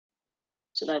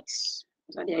So that's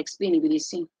what they explain it with this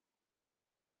thing.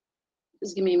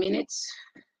 Just give me a minute.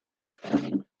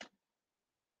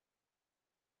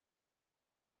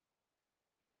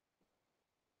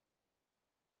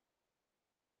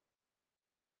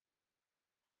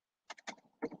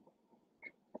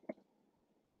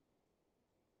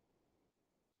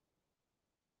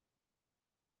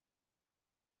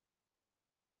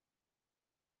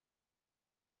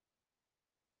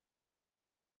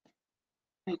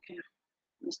 Okay,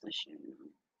 Mr. Sharon.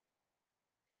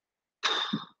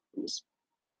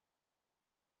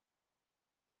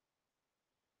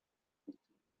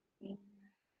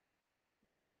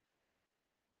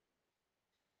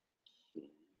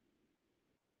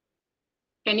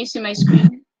 Can you see my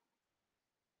screen?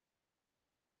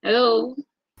 Hello?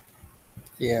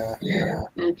 Yeah.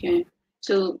 Okay.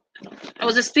 So I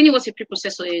was explaining what a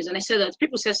preprocessor is, and I said that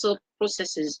preprocessor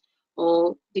processes,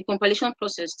 or the compilation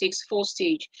process, takes 4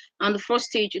 stages, and the first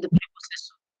stage is the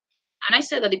preprocessor. And I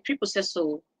said that the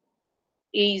preprocessor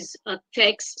is a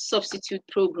text substitute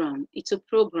program. It's a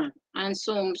program, and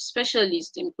some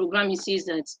specialists in programming says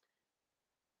that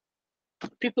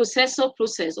preprocessor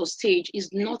process or stage is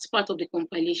not part of the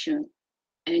compilation,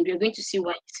 and we're going to see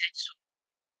why he said so.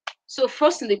 So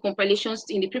first in the compilation,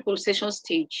 in the preprocessor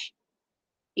stage,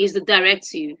 is the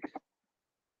directive.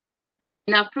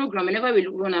 In our program, whenever we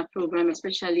run our program,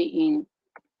 especially in,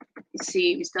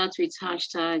 see, we start with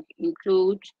hashtag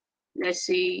include, let's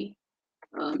say,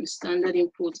 standard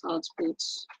input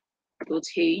outputs dot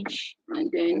h,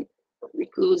 and then we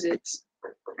close it.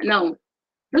 Now,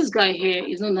 this guy here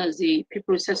is known as the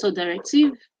preprocessor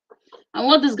directive. And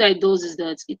what this guy does is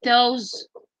that it tells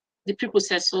the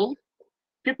preprocessor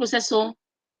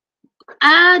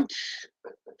add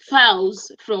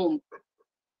files from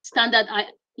standard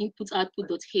input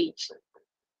output.h.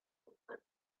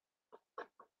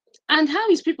 And how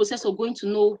is preprocessor going to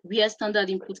know where standard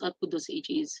input output.h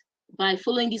is? By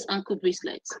following these ankle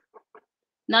bracelets.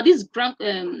 Now, this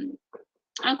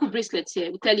ankle bracelets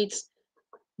here will tell it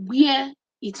where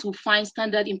it will find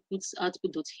standard inputs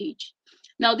output.h.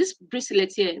 Now, this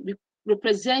bracelet here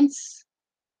represents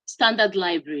standard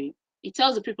library. It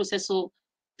tells the preprocessor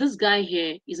this guy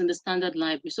here is in the standard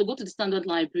library. So go to the standard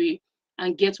library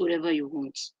and get whatever you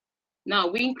want. Now,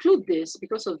 we include this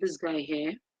because of this guy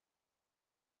here.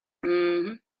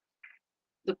 The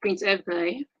printf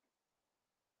guy.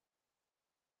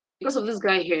 Because of this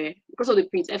guy here, because of the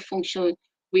printf function,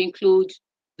 we include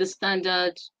the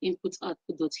standard input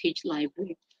output.h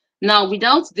library. Now,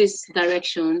 without this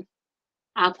direction,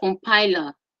 our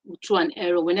compiler will throw an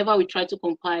error whenever we try to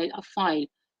compile a file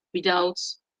without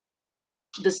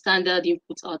the standard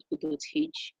input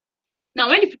output.h. Now,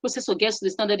 when the preprocessor gets to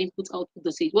the standard input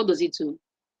output.h, what does it do?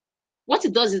 What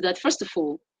it does is that, first of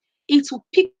all, it will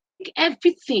pick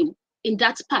everything in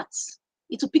that part.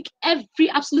 It will pick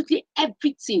absolutely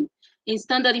everything in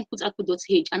standard input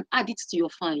output.h and add it to your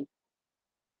file.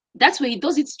 That's where it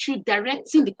does it through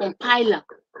directing the compiler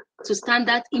to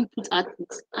standard input output,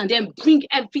 and then bring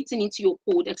everything into your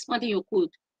code, expanding your code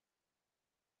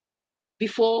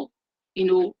before,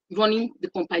 running the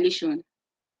compilation.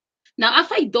 Now,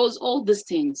 after it does all these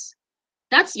things,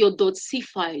 that's your .c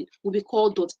file will be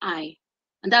called .i,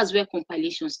 and that's where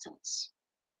compilation starts.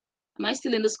 Am I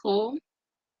still in this call?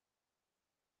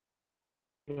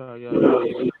 Yeah.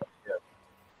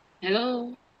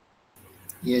 Hello?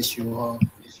 Yes, you are.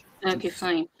 Okay,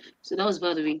 fine. So that was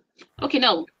by the way. Okay,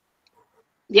 now,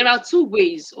 there are 2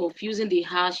 ways of using the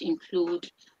hash include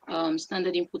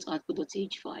standard input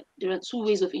output.h file. There are 2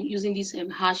 ways of using this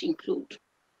hash include.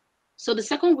 So the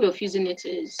second way of using it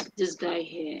is this guy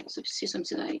here. So if you see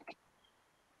something like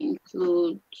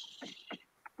include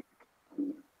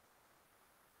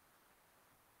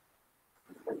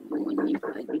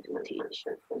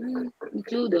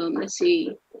include let's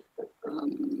say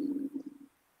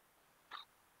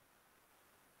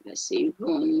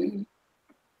run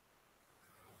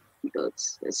dot,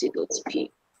 let's say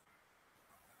 .p.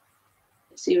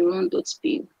 Let's say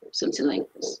run.p, something like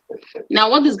this. Now,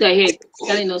 what this guy here is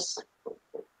telling us.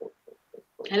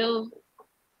 Hello.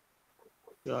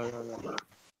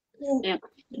 Yeah.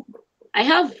 I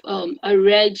have a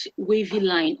red wavy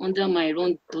line under my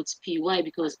run.p. Why?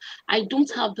 Because I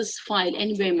don't have this file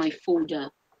anywhere in my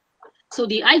folder. So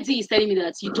the ID is telling me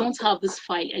that you don't have this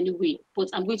file anyway, but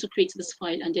I'm going to create this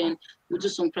file and then we'll do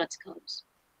some practicals.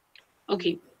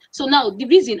 Okay. So now the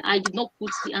reason I did not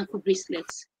put the ankle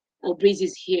bracelets or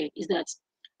braces here is that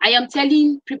I am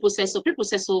telling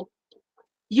preprocessor,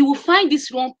 you will find this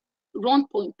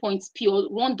run.p or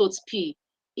run.p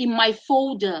in my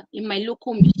folder, in my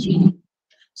local machine.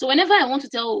 So whenever I want to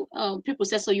tell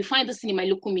preprocessor, you find this thing in my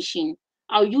local machine,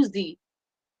 I'll use the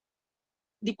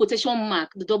quotation mark,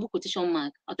 the double quotation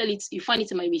mark. I'll tell it, you find it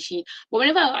in my machine. But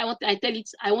whenever I want to tell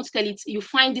it, you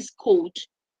find this code.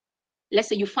 Let's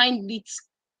say you find it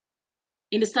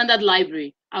in the standard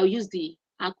library. I'll use the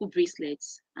ankle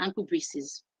bracelets, ankle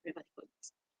braces, whatever they call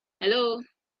it. Hello?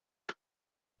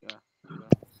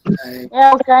 Yeah.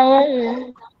 Yeah, we can hear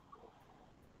you.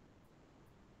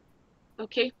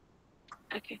 Okay.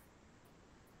 Okay.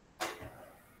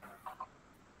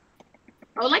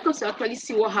 I would like us to actually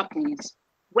see what happens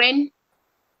when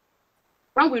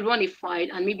we run a file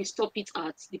and maybe stop it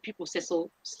at the preprocessor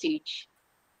stage.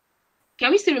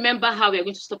 Can we still remember how we are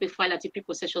going to stop a file at the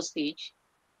preprocessor stage?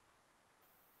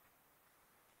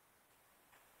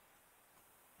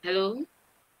 Hello?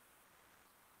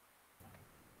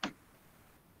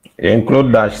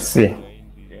 Include dash C.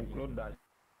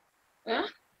 Huh?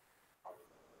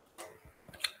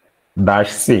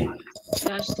 Dash C.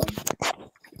 That's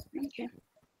okay.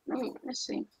 Oh, let's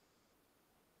see.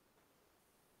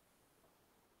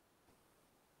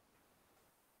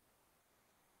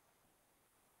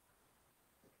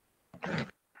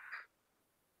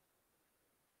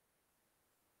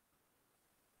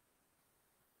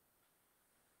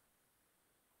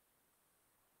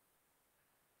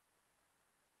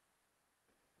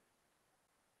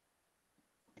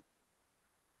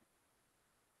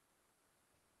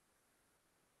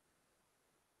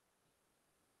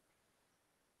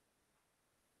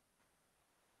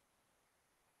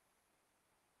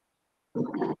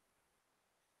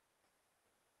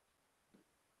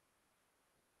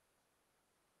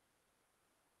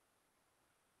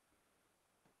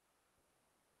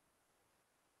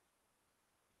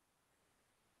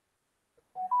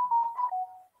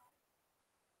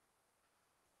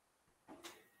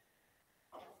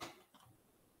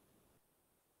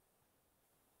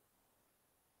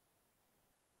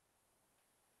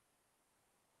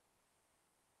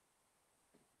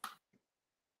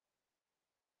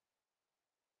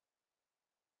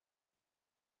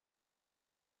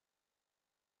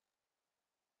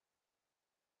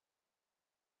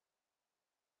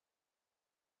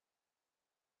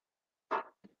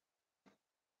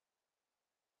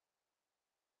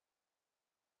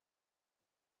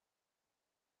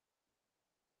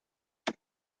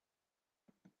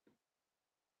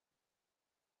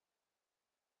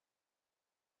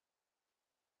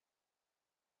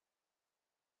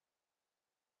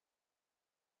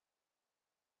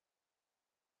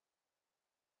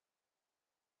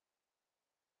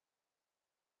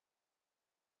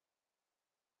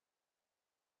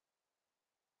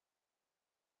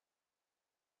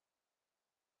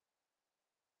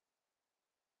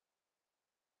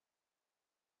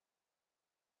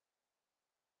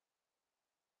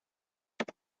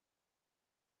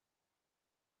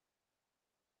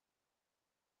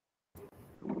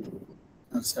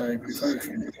 I'm sorry, before you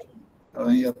finish.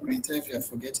 On your printer, if you're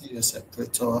forgetting your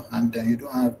separator and then you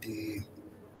don't have the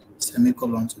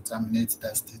semicolon to terminate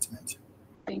that statement,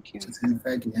 Thank you. to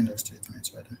signify the end of statement,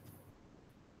 rather.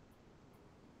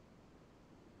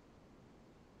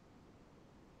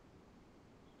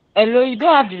 Hello, you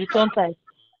don't have the return type.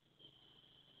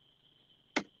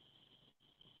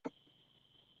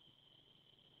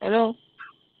 Hello.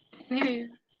 Yeah.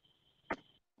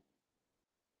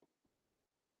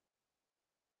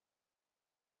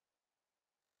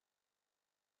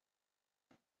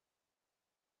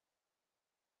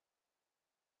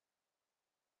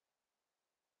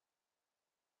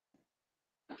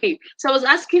 Okay, so I was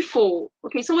asking for,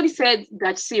 okay, somebody said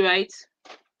that C, right?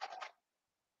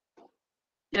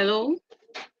 Hello?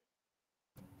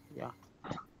 Yeah.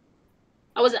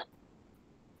 I was,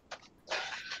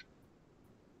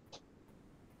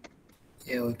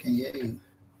 Yeah, we can hear you.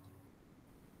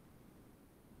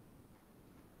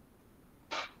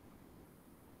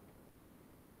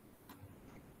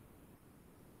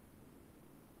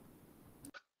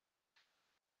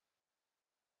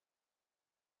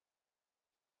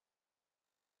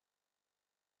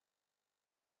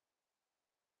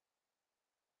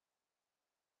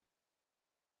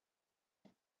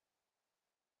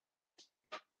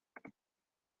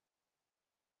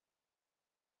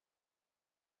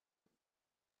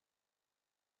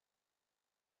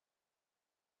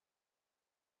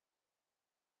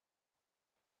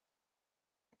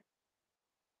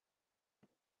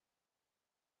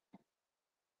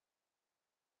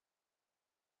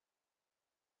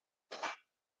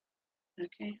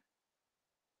 okay.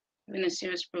 Having a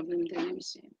serious problem there, let me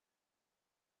see.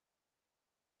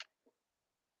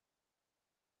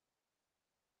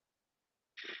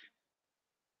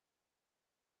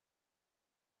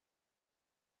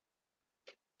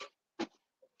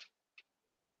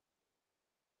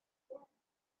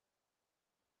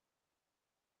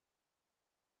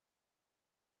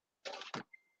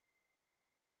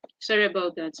 Sorry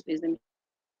about that, please.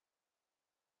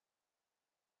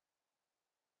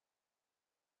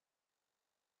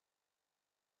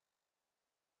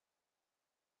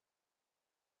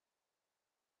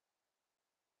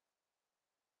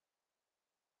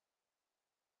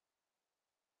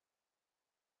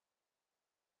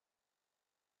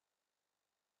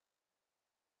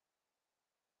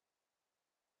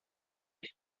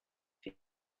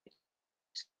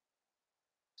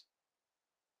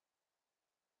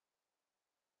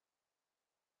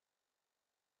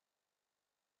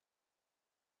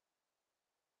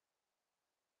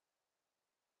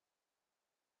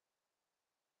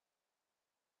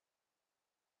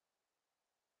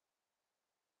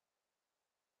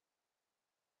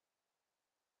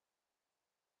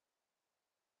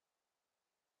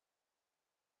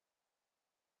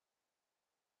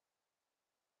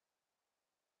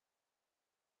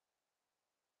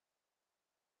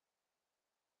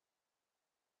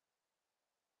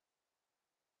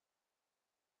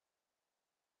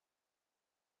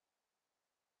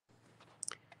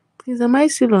 Please, am I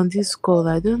still on this call?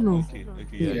 I don't know. Okay,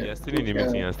 Yeah. you're still in the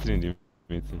meeting. You're still in the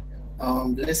meeting.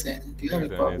 Blessing, do you have a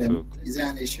Things are problem? network. Is there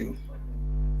an issue?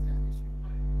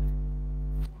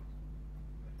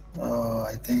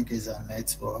 I think it's a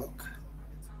network.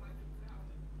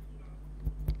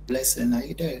 Blessing, are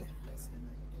you there?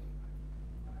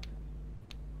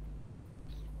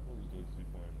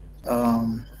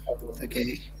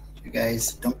 Okay, you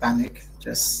guys don't panic.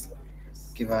 Just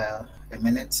give her a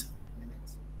minute.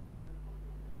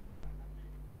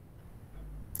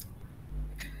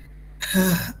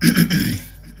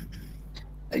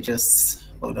 I just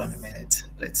hold on a minute.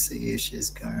 Let's see if she's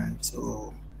going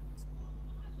to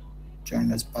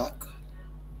join us back.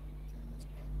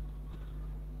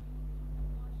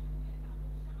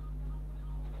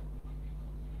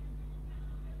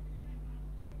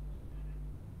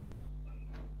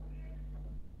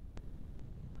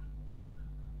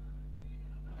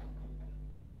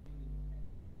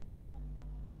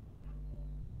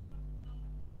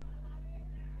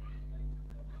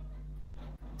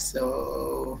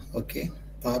 So, okay,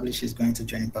 probably she's going to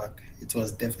join back. It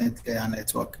was definitely a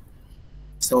network.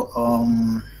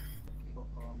 So,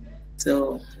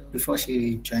 before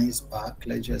she joins back,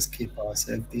 let's just keep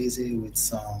ourselves busy with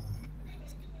some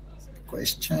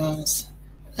questions.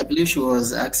 I believe she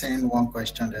was asking one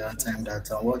question the other time that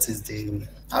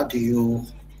how do you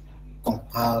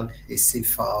compile a C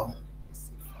file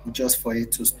just for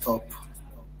it to stop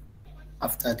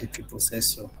after the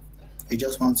preprocessor? You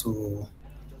just want to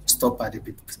stop at the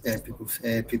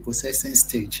preprocessing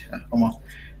stage. Come on.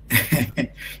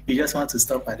 You just want to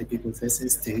stop at the preprocessing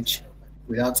stage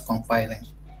without compiling.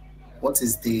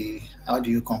 How do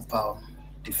you compile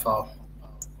the file?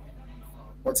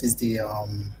 What is the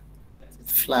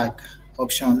flag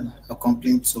option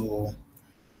accompanying to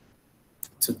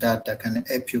that can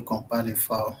help you compile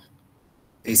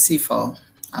a C file,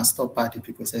 and stop at the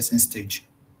preprocessing stage?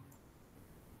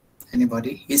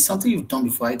 Anybody? It's something you've done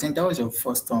before. I think that was your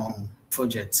first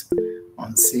project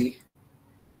on C.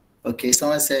 Okay,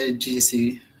 someone said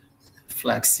GC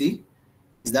flag C.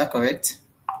 Is that correct?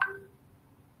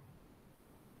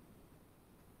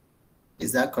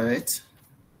 Is that correct?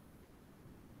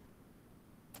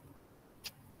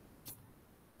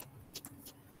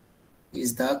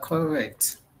 Is that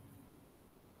correct?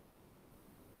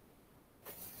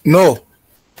 No.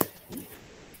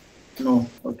 No.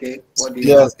 Okay. What do you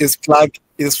Yes,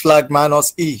 it's flag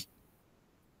minus E.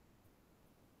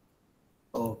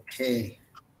 Okay.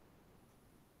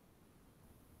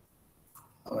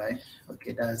 All right.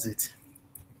 Okay, that's it.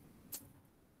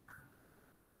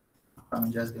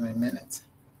 Just give me a minute.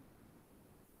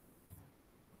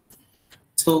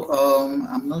 So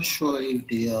I'm not sure if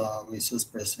the resource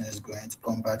person is going to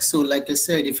come back. So like I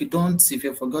said, if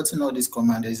you've forgotten all this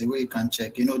command, there's a way you can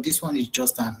check. This one is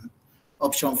just an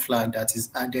option flag that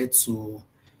is added to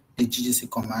the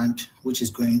GGC command, which is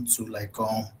going to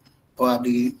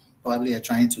probably you're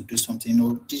trying to do something.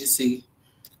 GGC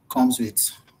comes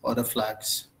with other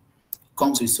flags,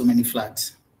 comes with so many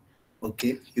flags.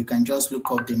 Okay, you can just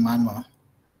look up the manual.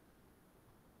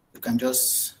 You can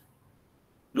just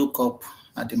look up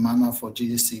at the manual for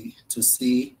GGC to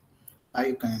see how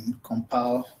you can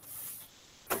compile.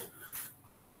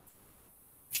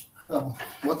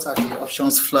 What are the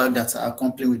options flag that are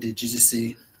accompanied with the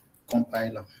GGC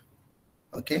compiler?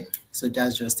 Okay, so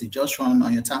that's just it. Just run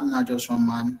on your terminal, just run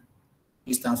man.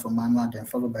 E stands for manual, then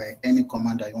followed by any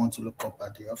command that you want to look up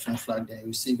at the option flag, then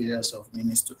you see various of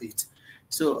meanings to it.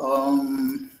 So,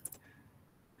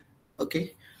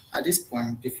 okay, at this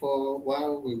point,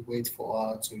 while we wait for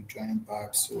her to join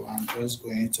back, so I'm just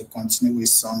going to continue with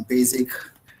some basic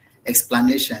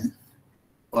explanation.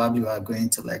 Probably we are going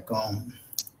to probably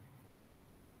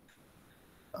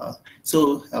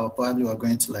we're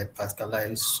going to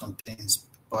practicalize some things.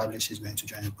 Probably she's going to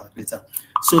join back later.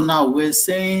 So now we're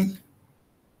saying,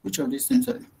 which of these things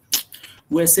are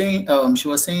we're saying? She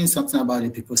was saying something about a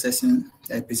preprocessor.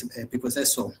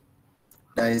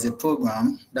 There is a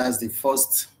program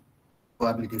that's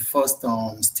probably the first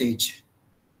stage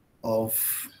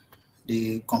of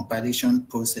the compilation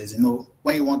process.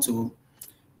 When you want to,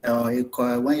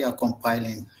 when you are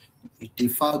compiling, the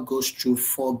file goes through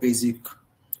four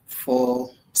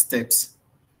steps.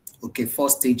 Okay, 4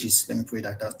 stages. Let me put it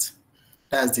like that.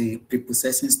 That's the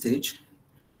preprocessing stage,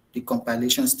 the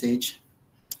compilation stage,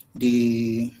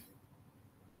 you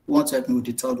want to help me with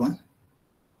the third one?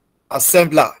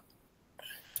 Assembler.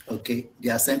 Okay, the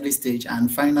assembly stage,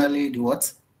 and finally the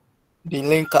what? The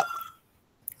linker.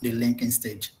 The linking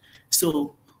stage.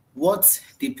 So what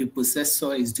the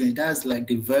preprocessor is doing, that's like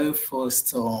the very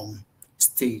first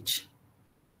stage.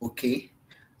 Okay,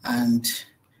 and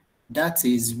that's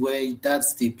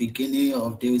the beginning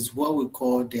of there's what we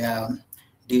call there's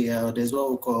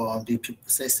what we call the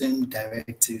preprocessing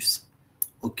directives.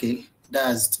 Okay,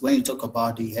 that's when you talk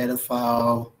about the header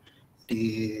file,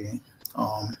 the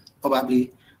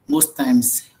probably most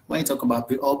times when you talk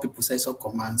about all preprocessor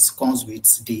commands comes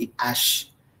with the hash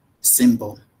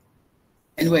symbol.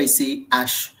 Anywhere you see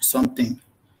hash something,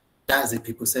 that's a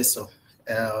preprocessor.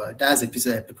 That's a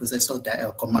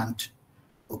preprocessor command.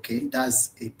 Okay,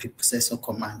 that's a preprocessor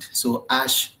command. So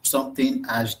hash something,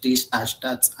 hash this, hash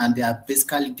that, and they are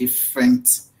basically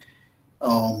different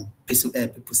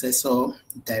preprocessor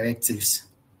directives,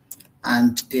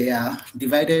 and they are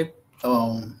divided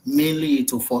mainly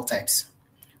into 4 types.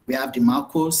 We have the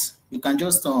macros. You can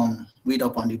just read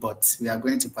up on the board. We are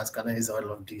going to particularize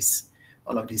all of this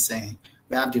saying.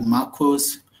 We have the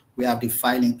macros, we have the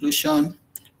file inclusion,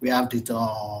 we have the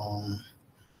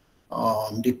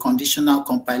conditional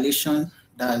compilation.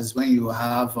 That's when you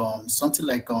have something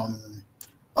like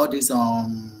all these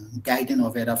guiding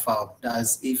of header file,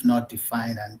 that's if not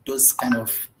defined, and those kind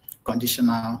of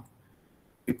conditional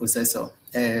preprocessor,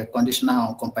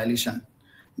 conditional compilation.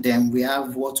 Then we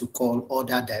have what we call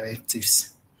other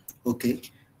directives. Okay,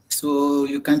 so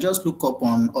you can just look up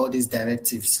on all these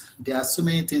directives. There are so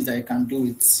many things that you can do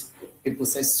with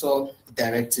preprocessor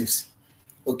directives.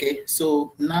 Okay,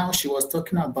 so now she was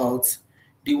talking about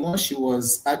the one she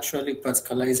was actually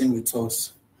practicalizing with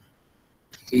us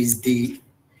is the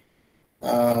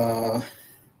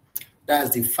that's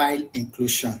the file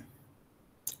inclusion.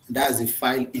 That's the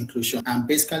file inclusion, and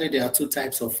basically there are 2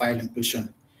 types of file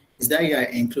inclusion. Is that you are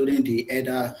including the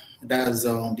header, that's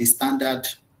the standard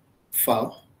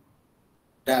file.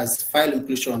 That's file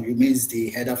inclusion, it means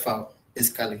the header file,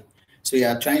 basically. So you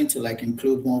are trying to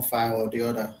include one file or the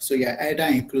other. So you are either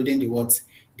including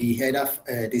the header,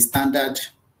 the standard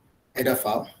header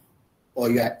file,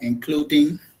 or you are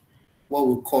including what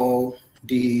we call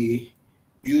the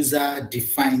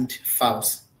user-defined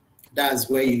files. That's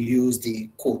where you use the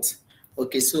quote.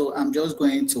 Okay, so I'm just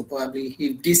going to probably,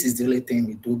 if this is the only thing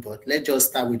we do, but let's just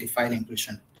start with the file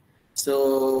inclusion.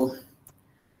 So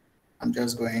I'm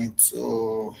just going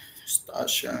to start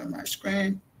sharing my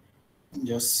screen.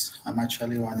 I'm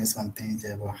actually running something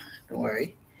there, but don't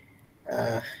worry.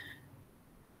 I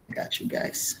got you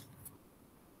guys.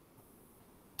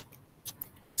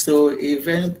 So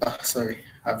sorry,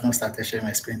 I've not started sharing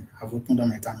my screen. I've opened up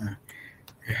my terminal.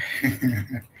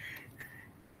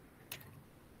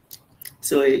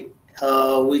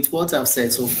 So with what I've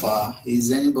said so far,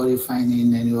 is anybody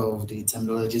finding any of the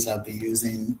terminologies I've been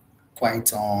using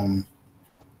quite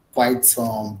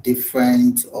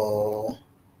different or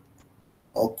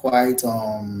quite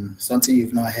something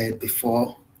you've not heard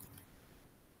before?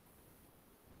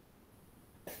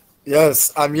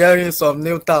 Yes, I'm hearing some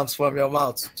new terms from your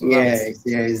mouth tonight.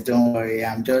 Yes, don't worry.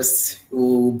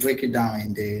 We'll break it down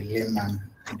in the layman.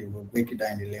 We'll break it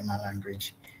down in the layman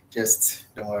language. Just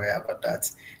don't worry about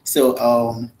that. So,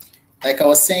 like I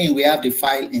was saying, we have the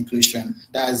file inclusion.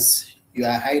 That's you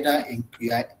are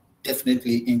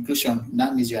definitely inclusion.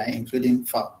 That means you are including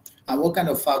file. And what kind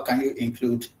of file can you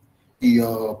include in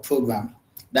your program?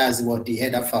 That's what the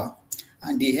header file.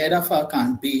 And the header file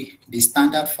can be the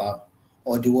standard file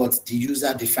or the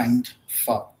user-defined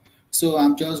file. So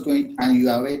I'm just going, and you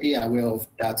are already aware of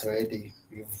that already.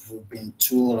 We've been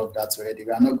through all of that already.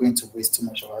 We are not going to waste too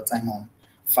much of our time on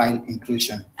file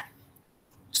inclusion.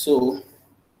 So,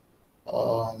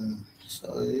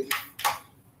 sorry.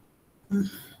 I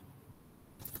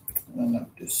don't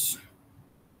like this.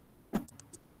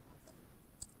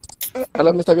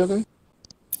 Hello, Mr. Bioke?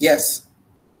 Yes.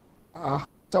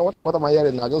 So what am I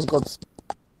hearing now? I just got.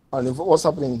 What's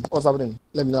happening? What's happening?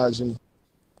 Let me know, Jimmy.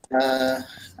 I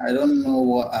don't know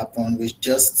what happened. We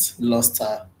just lost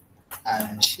her,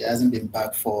 and she hasn't been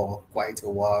back for quite a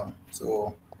while.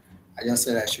 So I just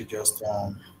said I should just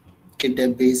keep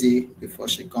them busy before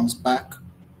she comes back.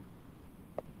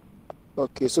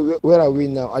 Okay, so where are we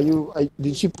now?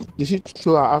 Did she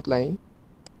show her outline?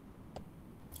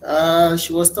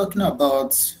 She was talking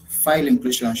about file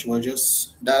inclusion.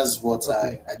 That's what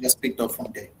Okay. I just picked up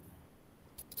from there.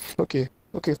 Okay,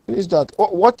 finish that.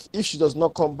 What if she does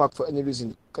not come back for any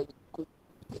reason? Do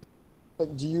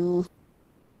you?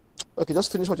 Okay, just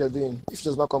finish what you're doing. If she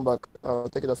does not come back, I'll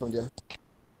take it up from there.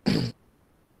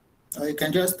 You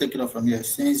can just take it up from here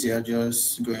since you're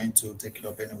just going to take it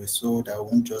up anyway, so that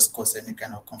won't just cause any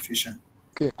kind of confusion.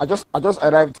 Okay, I just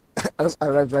arrived. I just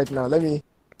arrived right now. Let me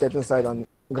get inside and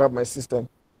grab my system.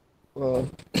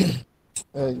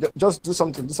 Just do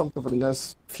something for the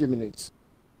next few minutes.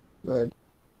 Go ahead.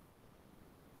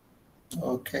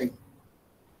 Okay.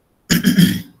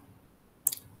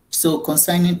 So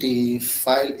concerning the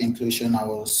file inclusion I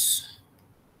was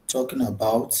talking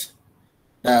about,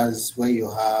 that's where you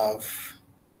have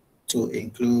to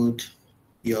include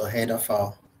your header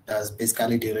file. That's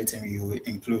basically the rating you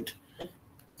include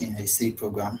in a C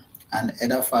program. And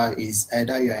header file is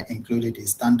either you are including the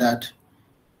standard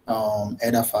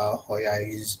header file, or you are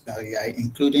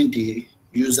including the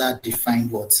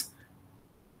user-defined what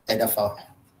header file.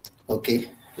 Okay,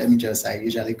 let me just, I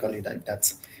usually call it like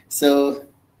that. So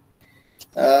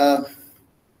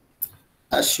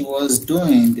as she was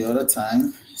doing the other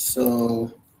time,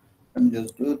 so let me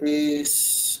just do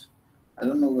this. I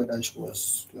don't know whether she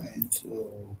was going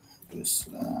to this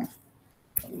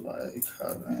like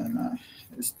having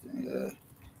this thing here.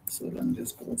 So let me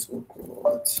just go to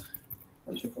cohort.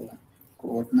 What you call it?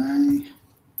 Cohort 9.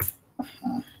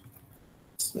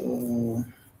 So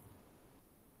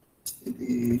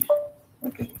CD.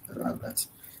 Okay, I don't have that.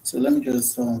 So let me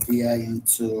just VI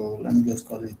into, let me just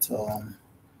call it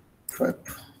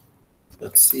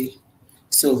prep.c.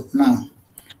 So now,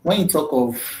 when you talk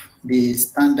of the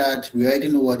standard, we already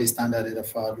know what the standard data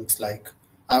file looks like.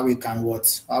 How we can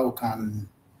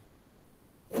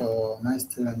nice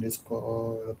to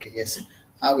underscore. Okay, yes.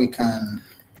 How we can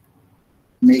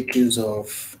make use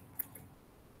of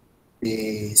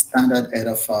the standard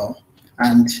header file.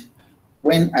 And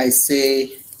when I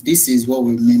say this is what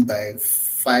we mean by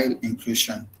file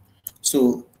inclusion.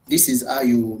 So this is how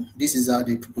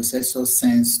the preprocessor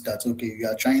sense that, okay, you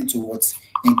are trying to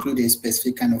include a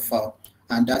specific kind of file,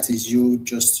 and that is you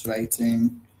just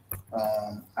writing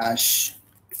hash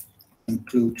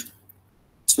include.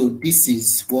 So this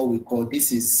is what we call,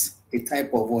 this is a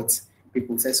type of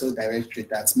preprocessor directory.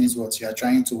 That means you are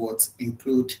trying to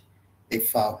include a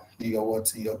file in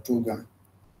your program.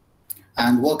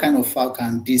 And what kind of file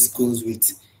can this goes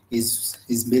with is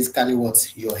basically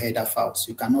your header files.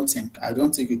 You cannot, I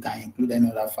don't think you can include any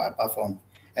other file apart from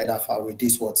header file with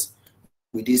this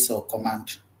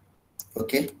command.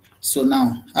 Okay, so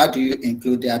now how do you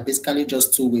include? There are basically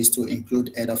just two ways to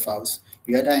include header files.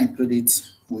 You either include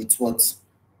it with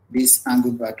this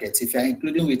angle bracket. If you are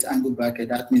including with angle bracket,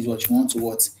 that means you want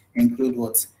to include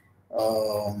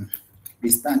the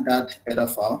standard header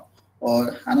file.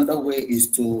 Or another way is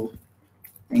to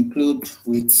include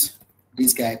with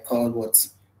this guy called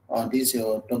this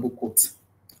your double quote.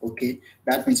 Okay,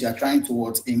 that means you are trying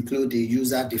to include the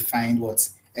user defined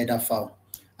header file.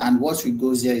 And what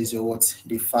goes here is your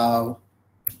the file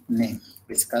name.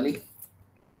 Basically,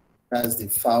 that's the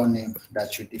file name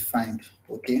that you defined.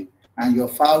 Okay, and your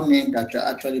file name that you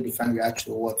actually defined, we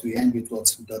actually we end with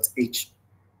 .h.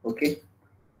 Okay,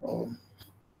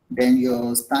 then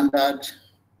your standard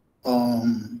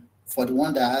for the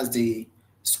one that has the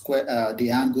square the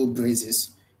angle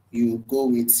braces, you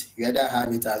either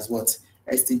have it as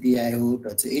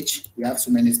stdio.h. We have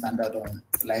so many standard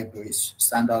libraries,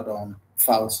 standard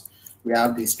files. We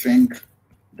have the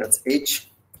string.h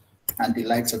and the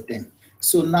likes of them.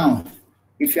 So now,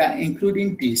 if you are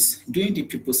including this during the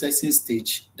preprocessing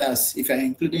stage, that's if you are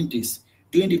including this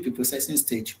during the preprocessing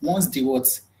stage, once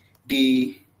this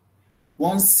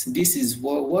is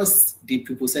what's the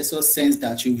preprocessor sense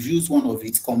that you've used one of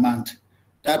its command,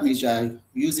 that means you are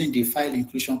using the file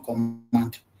inclusion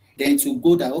command. Then to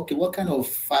go that, okay, what kind of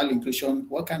file inclusion,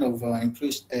 what kind of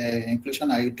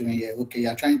inclusion are you doing here? Okay,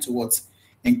 you're trying to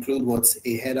include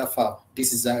a header file.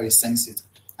 This is how it senses it.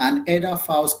 And header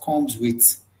files comes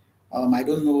with, I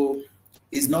don't know,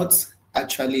 it's not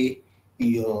actually in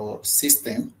your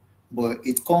system, but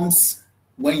it comes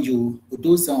when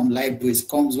those libraries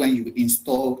comes when you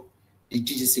install the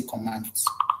GCC commands.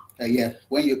 Yeah,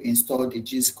 when you install the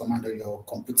GCC command on your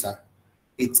computer,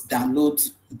 it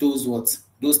downloads those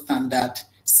standard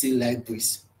C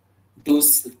libraries,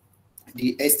 those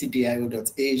the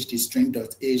stdio.h, the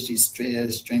string.h, the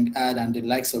string add, and the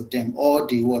likes of them, all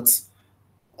the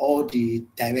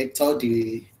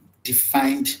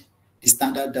defined, the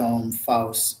standard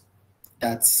files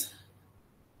that,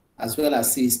 as well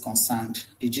as C is concerned,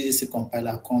 the GCC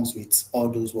compiler comes with all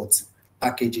those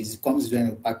packages. It comes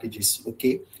with packages,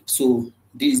 okay? So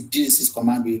this GCC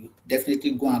command will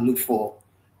definitely go and look for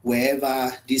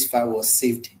wherever this file was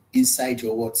saved inside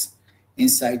your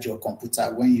inside your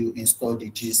computer when you install the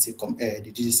GCC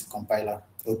compiler,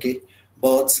 okay?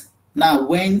 But now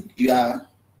when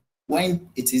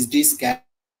it is this guy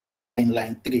in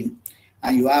line 3,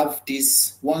 and you have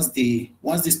this, once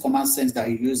this command sends that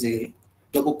you use a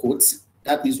double quotes,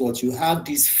 that means what? You have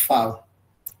this file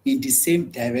in the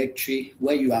same directory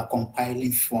where you are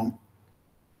compiling from,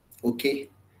 okay?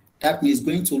 That means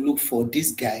going to look for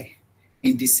this guy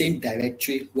in the same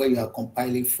directory where you are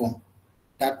compiling from.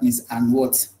 That means, and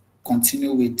what?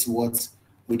 Continue with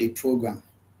with the program,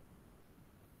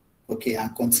 okay?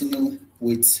 And continue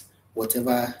with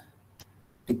whatever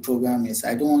the program is.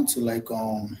 I don't want to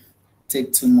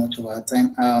take too much of our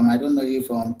time. I don't know if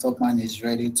Topman is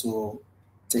ready to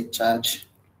take charge.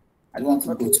 I don't want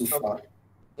to go too far.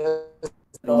 Yes,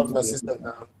 my sister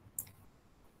now.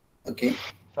 Okay.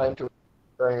 Trying to.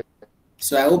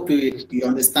 So I hope you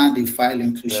understand the file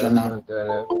inclusion now.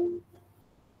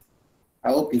 I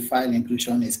hope the file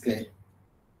inclusion is clear.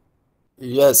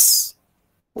 Yes.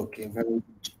 Okay, very good.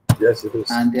 Yes, it is.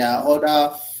 And there are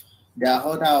other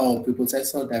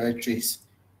preprocessor directories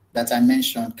that I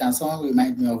mentioned. Can someone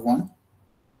remind me of one?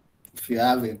 If you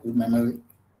have a good memory.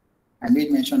 I made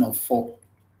mention of 4.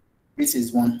 This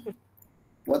is one.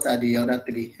 What are the other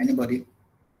 3? Anybody?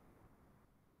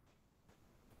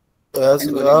 Yes,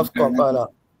 we have compiler.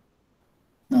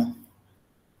 No.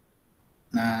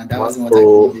 Nah, that wasn't what I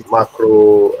called it.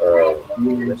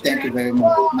 Thank you very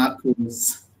much.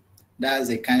 Macros. That's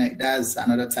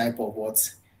another type of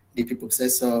the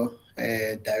preprocessor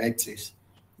directive.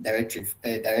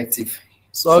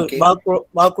 Sorry, okay. macro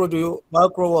what?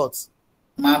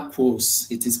 Macros.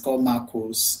 It is called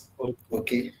macros.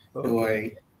 Okay. Don't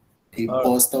worry. The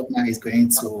boss Topman is going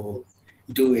to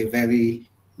do a very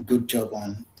good job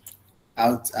on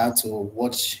how to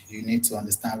what you need to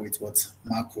understand with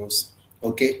macros.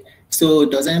 Okay. So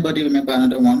does anybody remember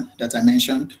another one that I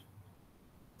mentioned?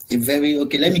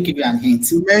 Okay, let me give you an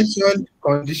hint. You mentioned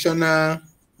conditional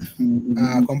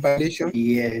compilation.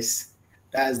 Yes,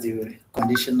 that's the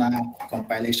conditional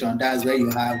compilation. That's where you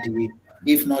have the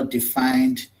if not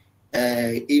defined,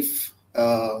 if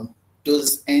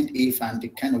those end if and the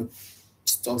kind of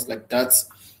stuff like that.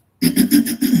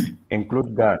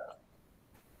 Include guard.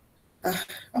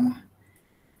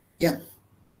 Yeah.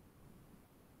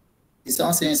 Is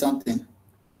someone saying something?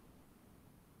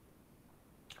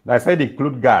 I said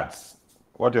include guards.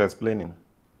 What you're explaining?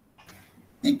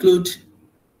 Include.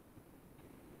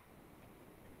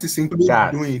 This include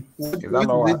guards. doing. Is that not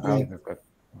what doing?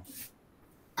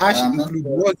 Include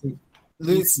what?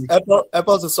 Please help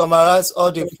us to summarize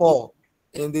all the 4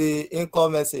 in the in-call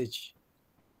message.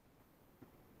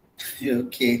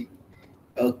 Okay.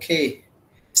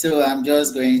 So I'm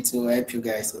just going to help you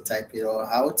guys to type it all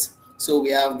out. So we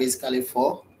have basically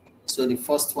 4. So the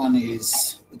first one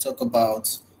is we talk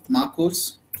about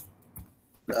macros.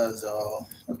 That's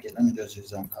okay. Let me just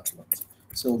use catalog.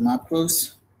 So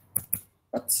macros.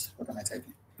 What am I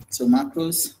typing? So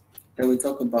macros. Then we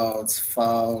talk about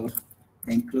file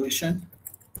inclusion.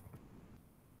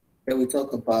 Then we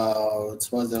talk about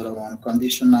what's the other one?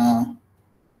 Conditional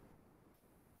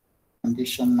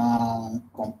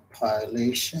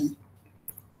compilation.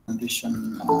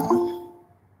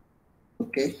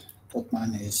 Okay,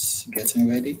 Topman is getting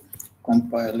ready.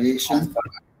 Compilation.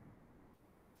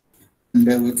 And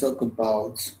then we talk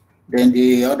about, then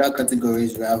the other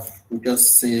categories we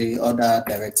just say other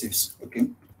directives, okay?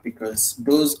 Because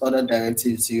those other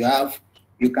directives you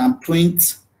can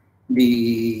print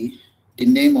the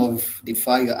name of the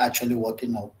file you're actually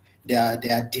working on. They are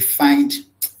defined.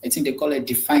 I think they call it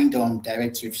defined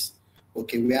directives.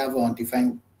 Okay, we have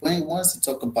defined. Once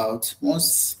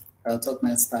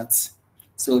Topman starts.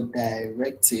 So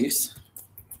directives.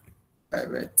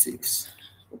 Okay,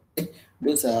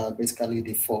 those are basically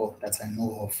the 4 that I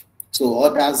know of. So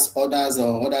others or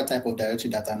other type of directory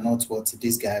that are not what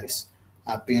these guys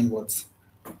are being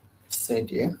said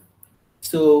here.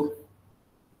 So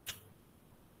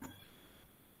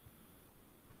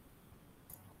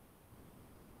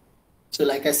So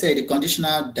like I said, the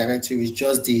conditional directive is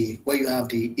just the where you have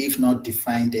the if not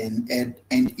defined and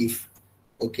end if.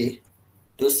 Okay.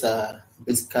 Those are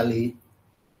basically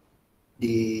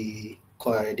the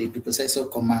preprocessor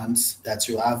commands that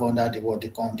you have under the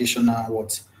conditional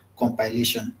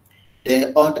compilation.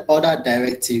 The other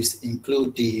directives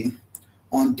include the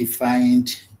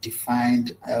undefined,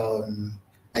 defined.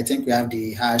 I think we have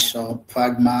the hash or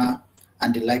pragma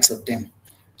and the likes of them.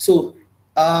 So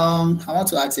I want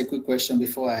to ask a quick question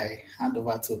before I hand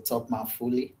over to Topman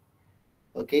fully.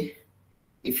 Okay,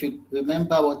 if you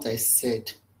remember what I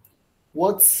said,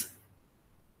 what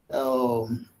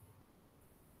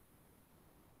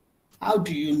how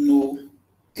do you know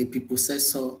a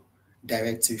preprocessor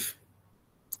directive?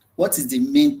 What is the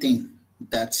main thing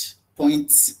that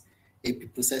points a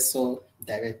preprocessor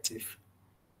directive?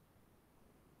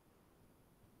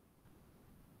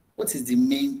 What is the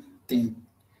main thing?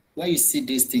 When you see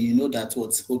this thing, you know that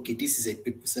what's okay, this is a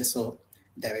preprocessor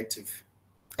directive.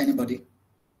 Anybody?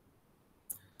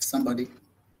 Somebody?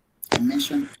 I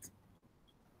mentioned.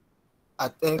 I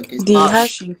think Okay. The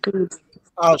hash include.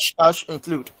 hash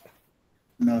include.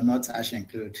 No, not hash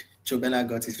include. Chobela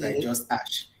got it right, Okay. just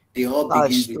hash. They all Hash,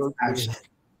 begins with okay. hash.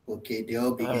 Okay, they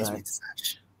all begins All right. with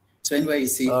hash. So anywhere you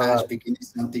see All hash right. beginning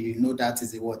something, you know that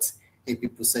is a what? A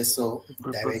preprocessor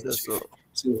directive. Preprocessor.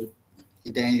 So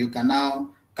then you can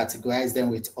now categorize them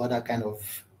with other kind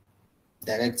of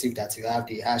directive that you have,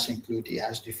 the hash include, the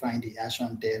hash defined, the hash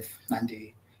on def, and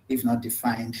the if not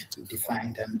defined,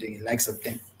 defined, and the likes of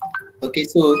them. Okay,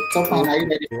 so top one, are you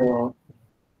ready for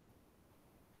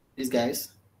these guys?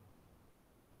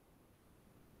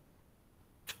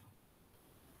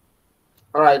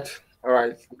 All right. All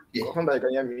right. Yeah. Confirm that you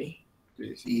can hear me,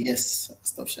 please. Yes,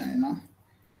 stop sharing now.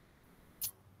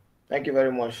 Thank you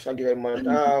very much. Thank you very much.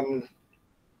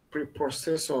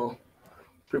 Preprocessor.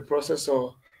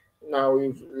 Now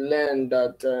we've learned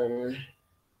that.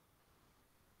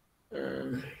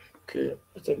 Okay,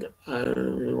 I think I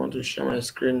want to share my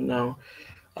screen now.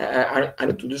 I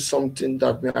need to do something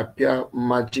that may appear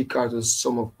magical to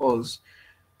some of us.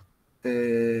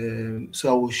 So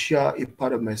I will share a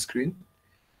part of my screen.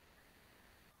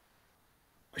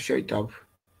 I'll share it up.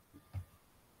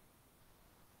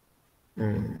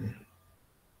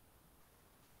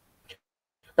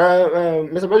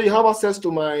 Mr. Brother, you have access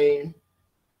to my.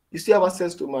 You still have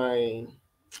access to my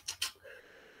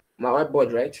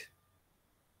whiteboard, right?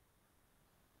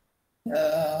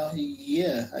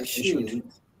 Yeah, I should.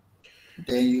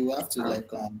 Then you have to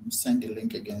like send the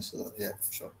link again. So yeah,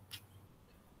 sure.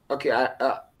 Okay,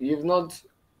 you've not.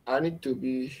 I need to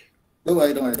be. Don't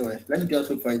worry. Let me just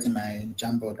look for it in my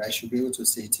Jamboard. I should be able to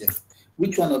see it here.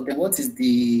 Which one of them? What is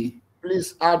the?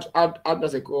 Please add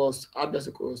as a cost. Add as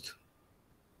a cost.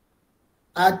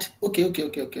 Add. Okay. I'm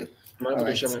going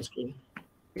to share my screen.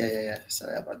 Yeah.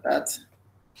 Sorry about that.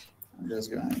 I'm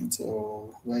just going to.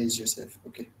 Where is Joseph?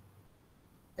 Okay.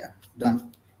 Yeah,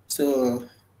 done. So,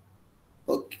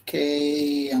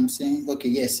 okay, I'm saying okay.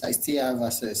 Yes, I still have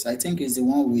access. I think it's the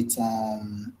one with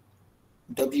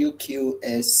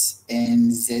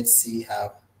WQSNZC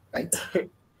have, right?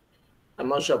 I'm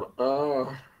not sure.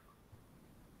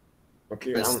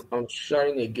 Okay, Yes. I'm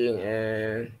sharing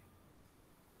again.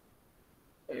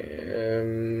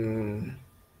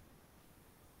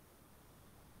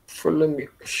 Follow me,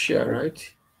 share,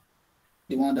 right?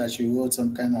 The one that you wrote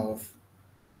some kind of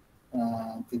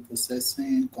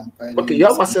preprocessing, compiling. Okay, you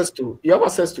have access to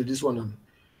this one.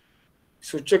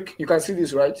 So check. You can see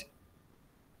this, right?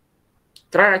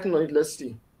 Try writing on it. Let's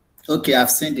see. Okay,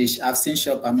 I've seen this. I've seen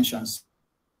share permissions.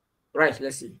 Right.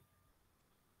 Let's see.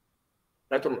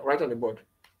 Right on the board.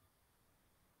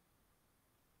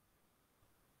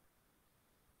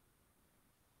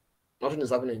 Nothing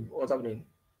is happening. What's happening?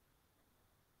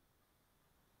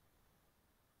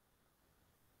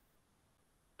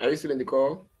 Are you still in the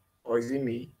call, or is it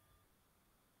me?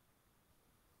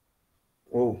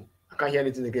 Oh, I can't hear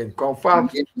anything again. Confirm.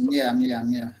 Yeah, I'm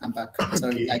here. I'm back.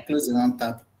 Sorry, I closed the wrong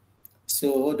tab.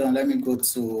 So hold on, let me go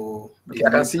to. Okay, I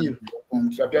can see you.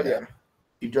 You appear there.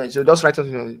 You join. So just write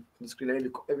something on the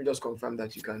screen. Let me just confirm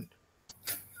that you can.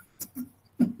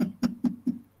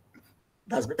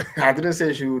 That's good. I didn't say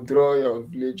you should draw your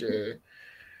village.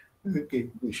 Okay,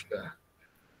 bush.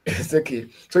 It's okay.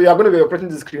 So you are going to be operating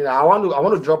the screen. I want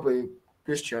to drop a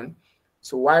question.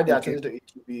 So while they are attending to it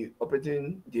to be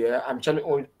operating there, I'm sharing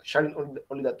only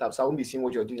that tab. So I won't be seeing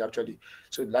what you're doing actually.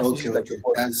 So that's like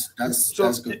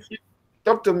that's good.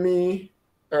 Talk to me,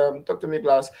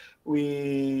 class.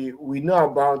 We know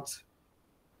about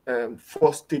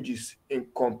 4 stages in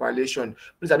compilation.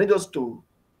 Please, I need us to,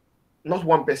 not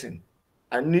one person.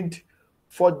 I need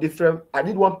I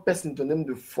need one person to name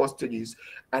the 4 stages.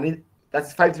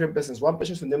 That's 5 different persons. One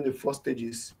person should name the 4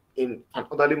 stages in an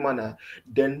orderly manner.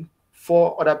 Then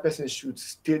 4 other persons should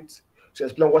state to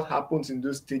explain what happens in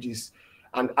those stages.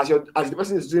 And as the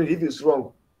person is doing it, if it's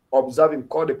wrong, observe him,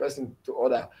 call the person to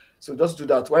order. So just do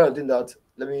that. While you're doing that,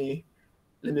 let me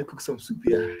cook some soup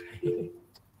here.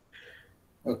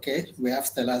 Okay, we have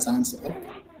Stella's hands up.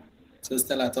 So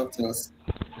Stella, talk to us.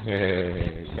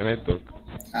 Can I talk?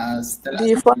 Stella,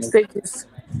 The first stages.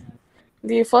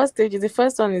 The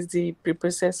first one is the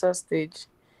preprocessor stage.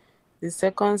 The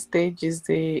second stage is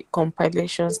the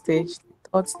compilation stage. The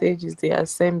third stage is the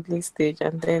assembly stage,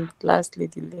 and then lastly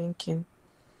the linking.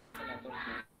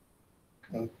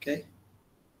 Okay.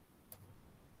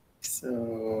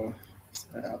 So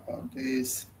sorry about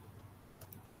this.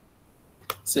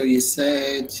 So you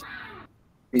said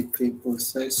the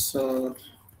preprocessor.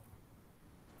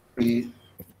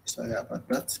 Sorry about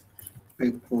that.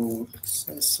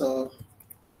 Preprocessor.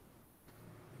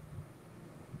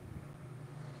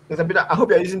 I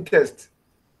hope you're using test.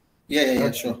 Yeah,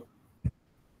 sure.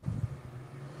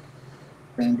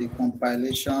 Then the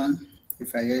compilation,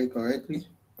 if I hear it correctly.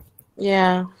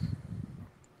 Yeah.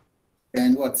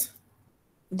 Then what?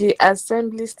 The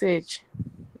assembly stage.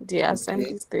 The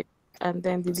assembly stage. And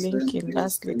then the linking,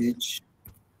 lastly. Stage.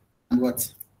 And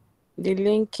what? The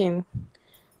linking.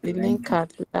 The linker.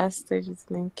 The last stage is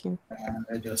linking. And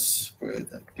I just put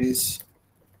it like this.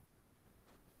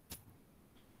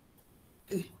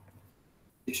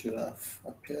 It should have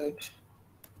appeared.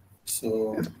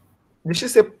 So did she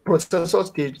say processor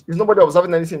stage? Is nobody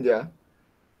observing anything there?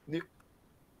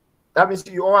 That means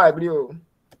you all agree.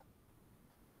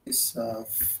 It's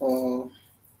for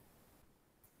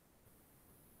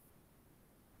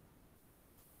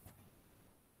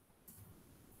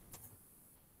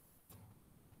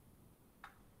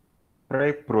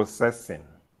Pre-processing.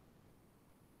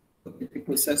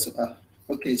 Preprocessor.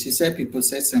 Okay, she said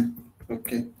preprocessing.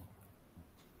 Okay.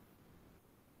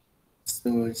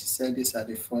 So she said these are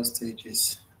the 4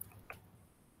 stages.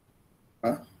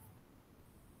 Huh?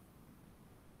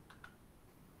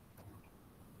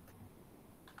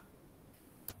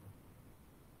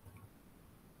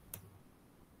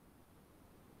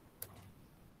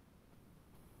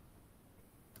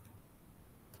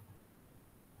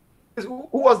 Who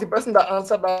was the person that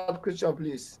answered that question,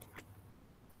 please?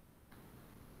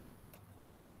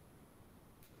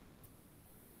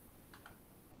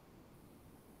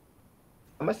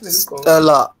 Am I still in this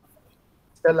Stella.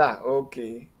 Stella,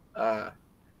 okay. All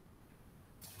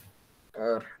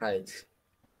right.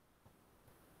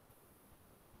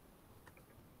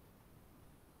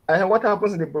 And what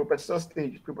happens in the preprocessor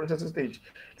stage?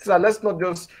 So let's not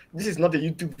just, this is not a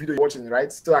YouTube video you're watching,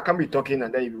 right? So I can't be talking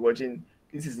and then you'll be watching.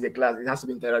 This is the class, it has to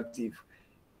be interactive.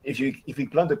 If you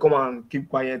plan to come and keep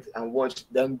quiet and watch,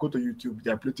 then go to YouTube.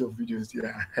 There are plenty of videos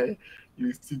here.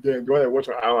 You see them, you want to watch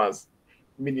for hours,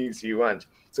 minutes you want.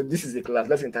 So this is a class.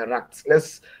 Let's interact.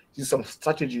 Let's use some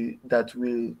strategy that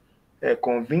will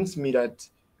convince me that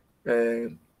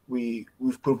we've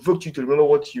provoked you to remember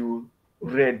what you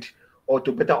read, or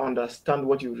to better understand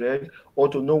what you read, or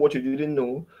to know what you didn't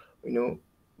know,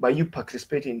 by you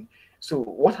participating. So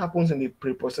what happens in the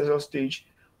preprocessor stage?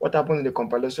 What happens in the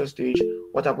compilation stage?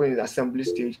 What happens in the assembly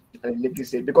stage and the linking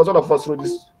stage? Because all of us wrote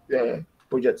this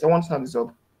project. Someone's hand is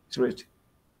up. It's raised.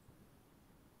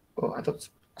 Oh, I thought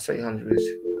I saw your hand raised.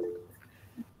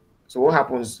 So what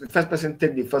happens? The first person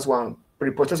take the first one,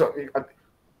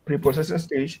 preprocessing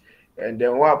stage, and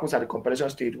then what happens at the compilation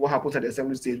stage? What happens at the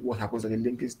assembly stage? What happens at the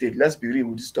linking stage? Let's be real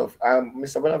with this stuff.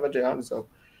 Mr. Bonaventure, your hand is up.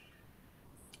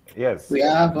 Yes. We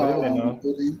have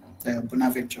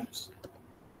Bonaventure.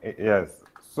 Yes.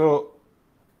 So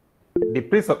the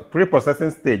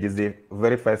pre-processing stage is the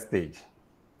very first stage.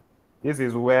 This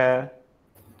is where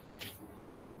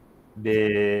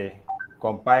the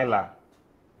compiler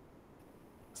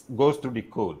goes through the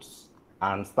codes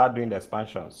and start doing the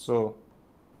expansions. So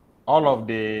all of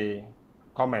the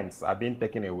comments are being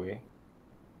taken away,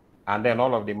 and then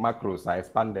all of the macros are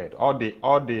expanded. All the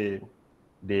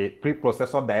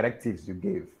preprocessor directives you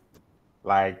gave,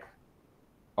 like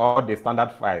all the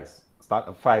standard files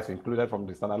included from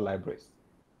the standard libraries,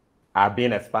 are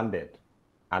being expanded,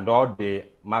 and all the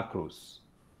macros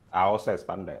are also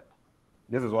expanded.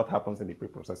 This is what happens in the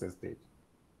preprocessing stage.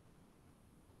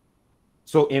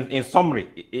 So in summary,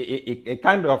 it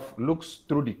kind of looks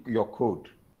through your code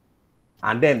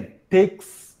and then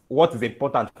takes what is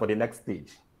important for the next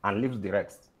stage and leaves the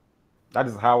rest. That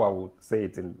is how I would say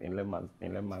it in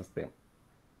layman's term.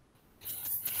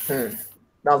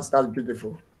 That's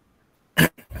beautiful. Can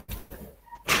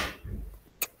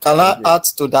I add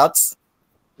to that?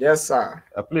 Yes, sir.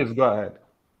 Please go ahead.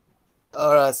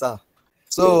 All right, sir.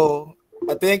 So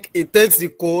I think it takes the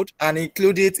code and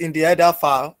include it in the header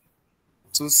file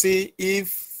to see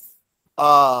if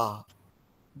the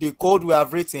code we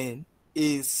have written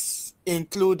is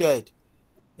included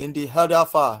in the header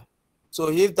file. So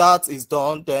if that is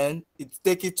done, then it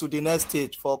take it to the next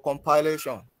stage for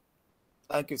compilation.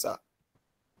 Thank you, sir.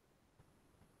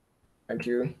 Thank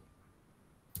you.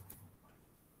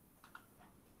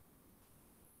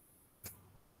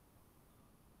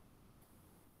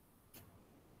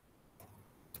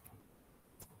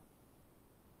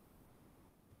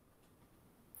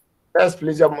 Yes,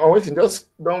 please. I'm waiting. Just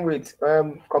don't wait.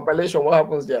 Compilation. What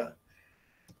happens there?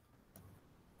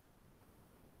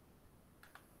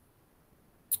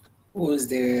 Who is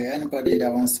there? Anybody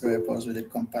that wants to help us with the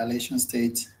compilation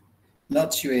state?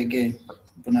 Not you again,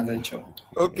 Bonaventure.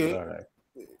 Okay. All right.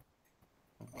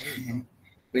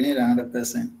 We need another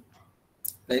person.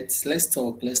 Let's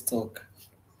talk. Let's talk.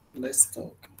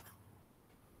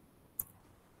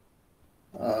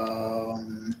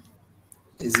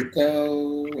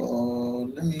 Ezekiel, or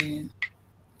let me.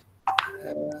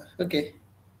 Okay.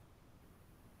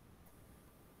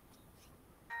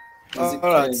 All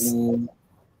right.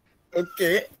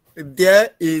 Okay. There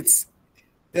it's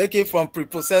taken from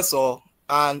preprocessor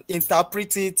and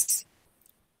interpret it.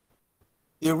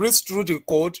 It reads through the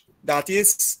code. That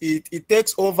is, it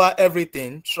takes over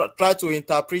everything. Try to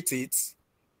interpret it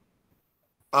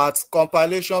at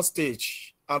compilation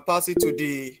stage and pass it to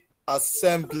the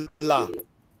assembler.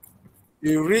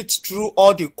 You read through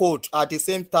all the code at the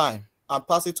same time and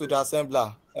pass it to the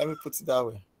assembler. Let me put it that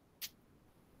way.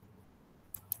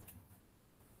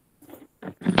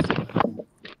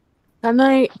 Can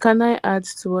I add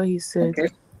to what he said? Okay,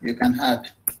 you can add.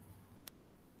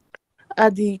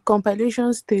 At the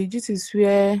compilation stage, this is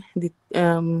where the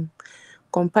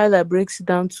compiler breaks it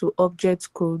down to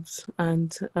object codes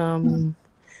and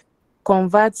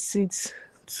converts it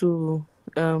to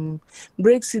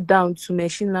breaks it down to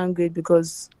machine language,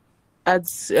 because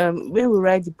when we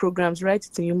write the programs, write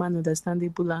it in human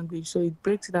understandable language, so it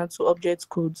breaks it down to object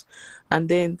codes and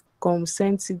then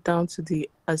sends it down to the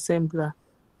assembler.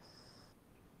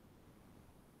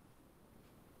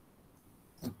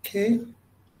 Okay.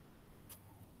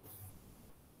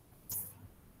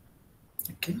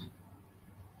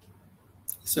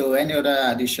 So any other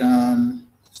addition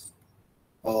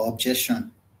or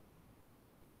objection?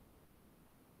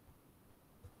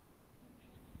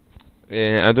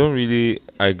 I don't really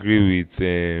agree with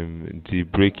the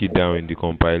break it down in the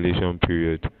compilation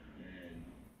period.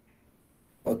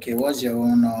 Okay, what's your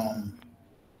own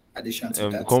addition to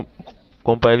that?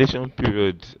 Compilation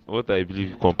period. What I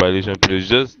believe compilation period is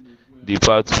just the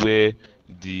part where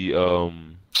the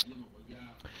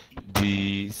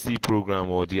C program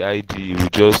or the IDE will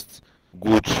just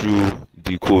go through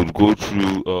the code, go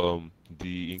through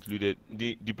the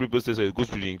preprocessor, go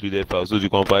through the included file. So the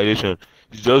compilation,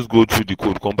 you just go through the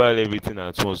code, compile everything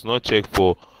at once, not check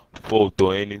for fault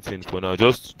or anything for now.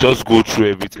 Just go through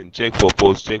everything, check for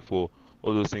faults, check for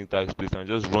all those syntax places, and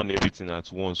just run everything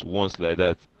at once like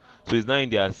that. So it's now in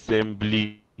the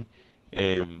assembly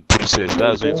process.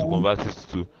 That's when to convert it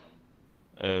to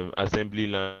assembly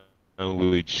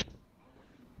language.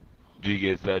 Do you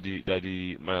get that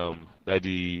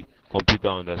the computer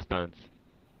understands?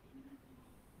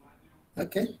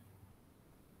 Okay.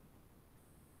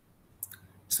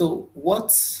 So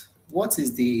what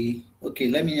is the okay?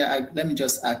 Let me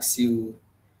just ask you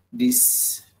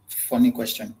this funny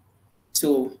question.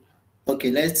 So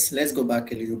okay, let's go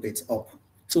back a little bit up.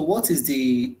 So what is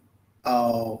the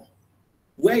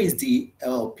where is the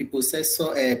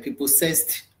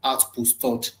preprocessed output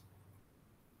stored?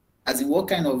 As in, what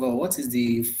kind of what is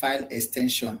the file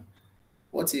extension?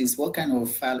 What kind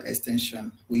of file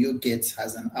extension will you get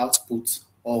as an output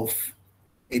of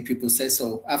a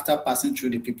preprocessor after passing through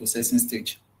the preprocessing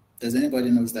stage? Does anybody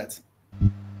knows that?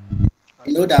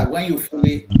 You know that when you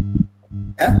fully,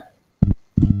 I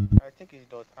think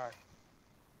it's .i.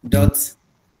 Dot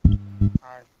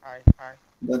I.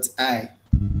 dot I.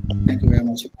 Thank you very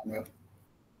much, Emmanuel.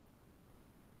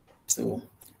 So,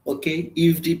 okay,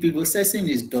 if the preprocessing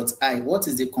is .i, what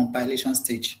is the compilation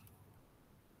stage?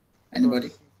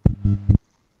 Anybody?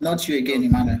 Not you again,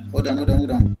 Emmanuel. Hold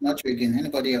on. Not you again.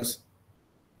 Anybody else?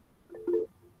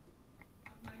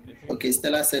 Okay,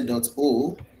 Stella said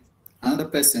 .o. Another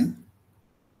person?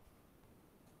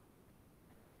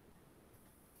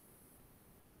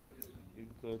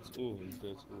 It's .o.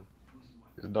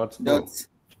 It's .o.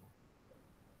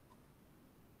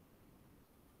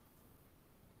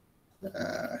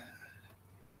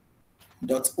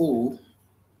 .o.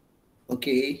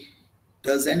 Okay.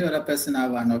 Does any other person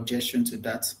have an objection to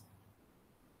that?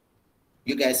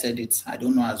 You guys said it. I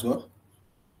don't know as well.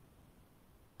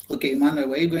 Okay, Emmanuel,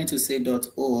 were you going to say .o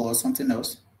or something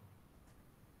else?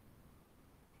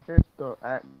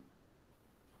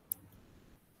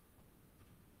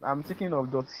 I'm thinking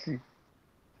of .c.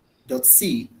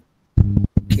 .c.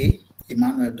 Okay,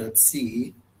 Emmanuel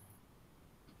 .c.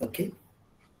 Okay.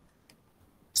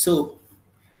 So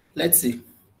let's see.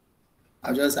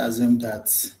 I'll just assume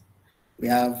that we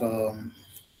have,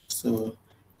 so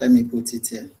let me put it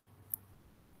here.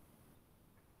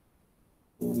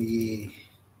 We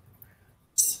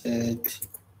said,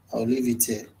 I'll leave it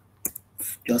here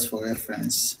just for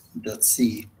reference,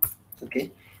 .c.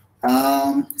 Okay.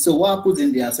 So what happens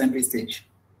in the assembly stage?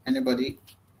 Anybody?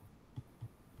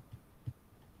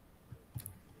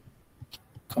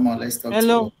 Come on, let's talk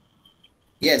Hello. to.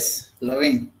 Yes,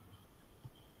 Lorraine.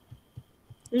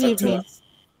 Good Talk to evening. us.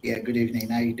 Yeah, good evening.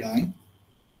 How are you doing?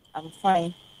 I'm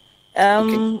fine.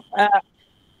 Okay.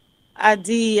 At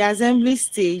the assembly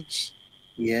stage,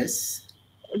 Yes.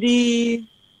 the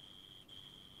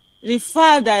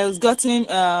file that I was gotten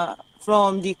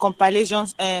from the compilation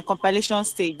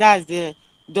stage, that's the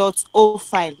 .o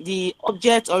file, the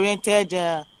object oriented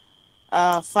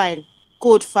file,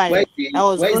 code file that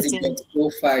was Where is gotten the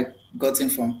 .o file gotten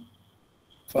from?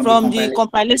 From the from the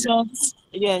compilation.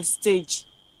 compilation stage.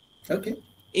 Okay.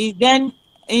 Is then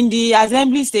in the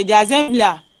assembly stage, the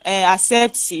assembler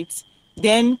accepts it,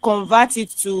 then convert it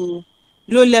to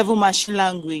low level machine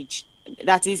language,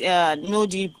 that is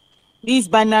this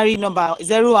binary number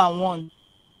 0 and 1,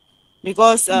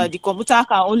 because the computer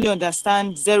can only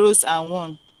understand zeros and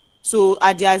 1. So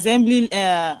at the assembly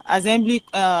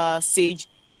stage,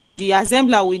 the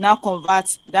assembler will now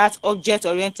convert that object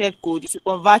oriented code to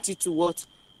convert it to what?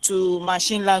 To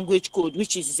machine language code,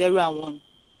 which is 0 and 1,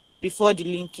 before the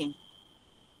linking.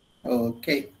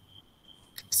 Okay.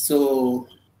 So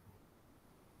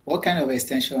what kind of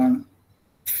extension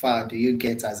file do you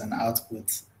get as an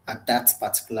output at that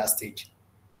particular stage?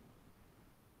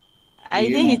 I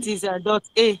think it is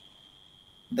 .a.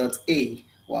 .a.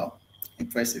 Wow,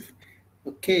 impressive.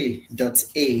 Okay,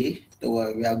 .a. Don't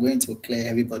worry, we are going to clear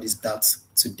everybody's doubts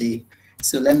today.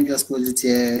 So let me just put it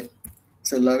here.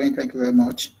 So Lauren, thank you very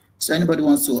much. So anybody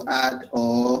wants to add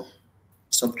or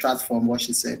subtract from what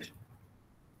she said?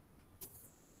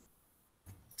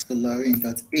 So Lauren,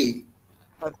 .a.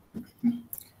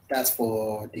 That's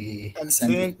for the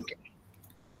assembly. Think,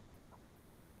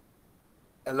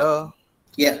 hello?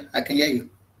 Yeah, I can hear you.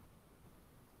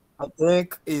 I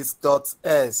think it's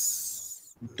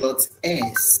 .s.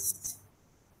 .s.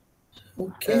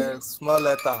 Okay. Small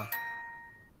letter.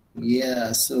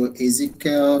 Yeah, so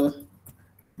Ezekiel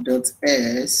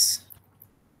 .s.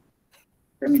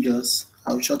 Let me just,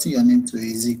 I'll shorten your name to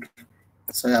Ezekiel.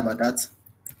 Sorry about that.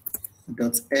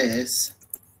 .s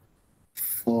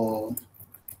for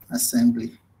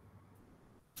assembly.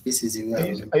 This is the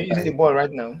way Are you using the board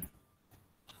right now?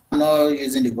 I'm not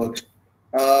using the board.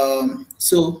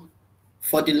 So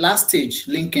for the last stage,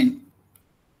 linking,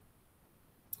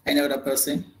 any other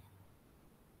person?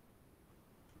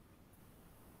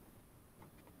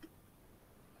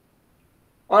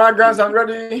 All right, guys, I'm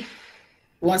ready.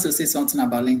 Who wants to say something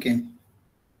about linking?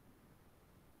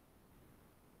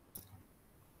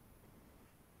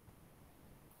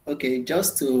 Okay,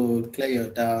 just to clear your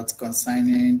doubt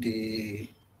concerning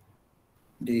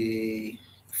the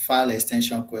file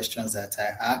extension questions that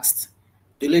I asked,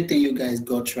 the only thing you guys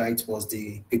got right was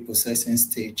the preprocessing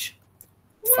stage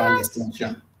file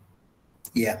extension.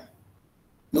 Yeah.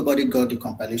 Nobody got the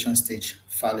compilation stage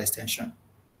file extension.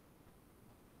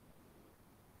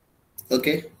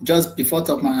 Okay, just before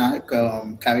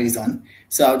Topman carries on,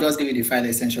 so I'll just give you the file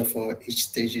extension for each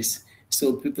stages.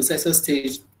 So preprocessor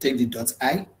stage take the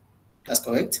 .i, that's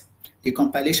correct. The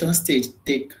compilation stage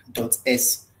take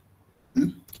 .s.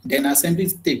 Then assembly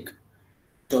take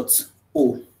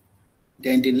 .o.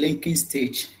 Then the linking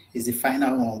stage is the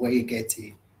final one where you get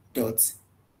a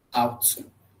 .out.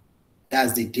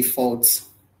 That's the default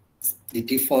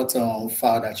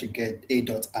file that you get,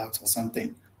 a.out or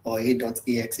something, or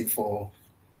a.exe for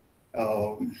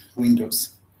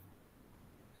Windows.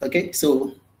 Okay,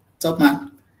 so top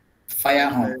man, fire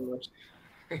on.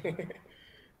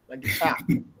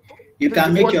 You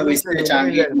can make your research and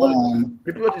read more on.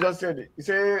 Repeat what you just said. You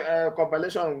say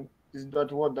compilation is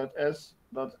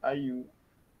 .what.s.iu.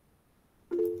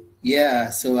 Yeah,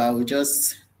 so I will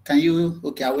just,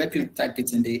 okay, I'll help you type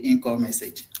it in the in-call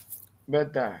message.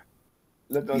 Better.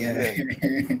 Let us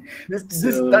learn.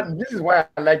 This is why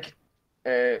I like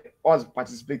us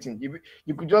participating.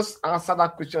 You could just answer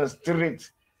that question straight,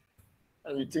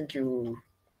 and you think you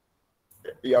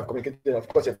You have communicated, of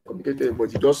course, you have communicated,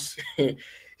 but you just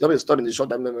it's always stored in the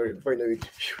short-term memory. Before you know it,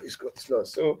 it's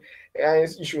lost. So,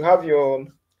 you should have your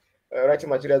writing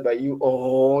materials by you,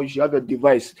 or you should have your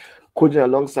device coding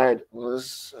alongside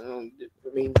us. I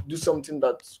mean, do something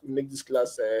that will make this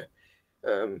class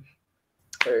um,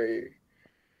 a,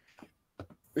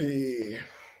 a,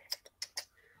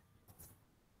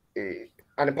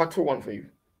 an impactful one for you.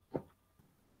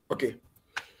 Okay,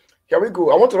 here we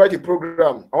go. I want to write a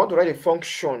program. I want to write a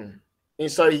function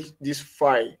inside this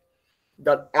file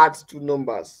that adds two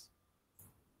numbers,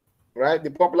 right?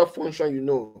 The popular function, you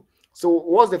know. So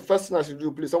what's the first thing I should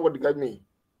do? Please, somebody guide me.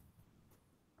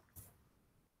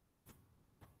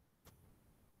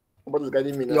 Somebody's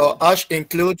guiding me now. Your hash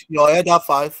include your header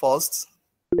file first.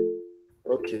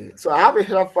 Okay, so I have a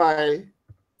header file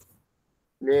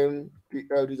named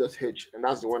pld.h, and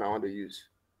that's the one I want to use.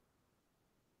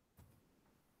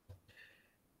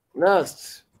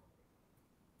 Next,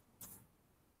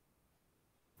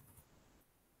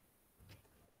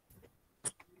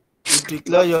 You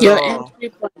declare Your entry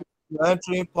point. your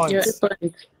entry point. Your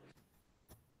point.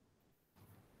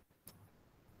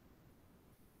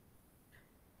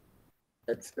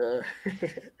 it's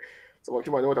so much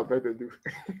I know what I'm trying to do.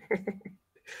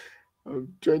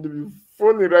 I'm trying to be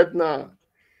funny right now.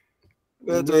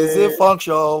 Is it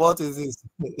function or what is this?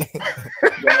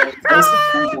 Just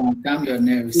calm your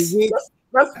nerves. Is it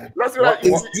Let's write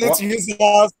is it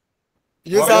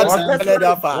users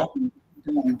header file?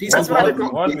 This is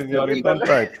What is your return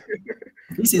type?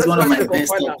 This is one of my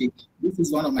best topic. This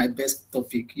is one of my best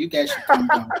topic. You guys should calm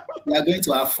down. We are going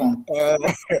to have fun.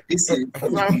 This is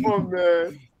That's my fun,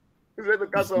 man. It's going to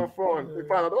catch some fun. In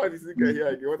fact, I don't want to see here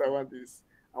again. What I want is,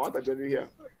 I want a journey here.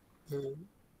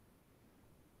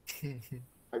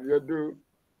 And you do,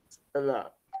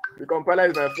 Ella. The compiler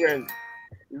is my friend.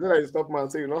 He's not like stop man,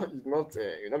 so you'll not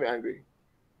be angry.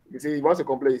 You see, he wants to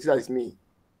complain, he sees that it's me.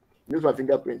 He knows my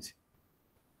fingerprint.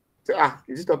 So,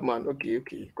 is it top man? Okay.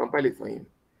 Compile it for him.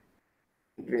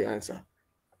 Give me the answer.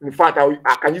 In fact,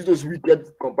 I can use those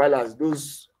wicked compilers,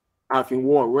 those Alpha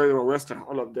One, Western,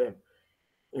 all of them.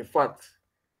 In fact,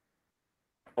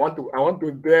 I want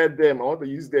to dare them. I want to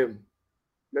use them.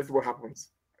 Let's see what happens.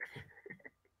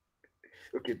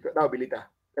 Okay, that'll be later.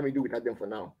 Let me do without them for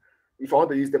now. If I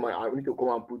want to use them, I need to come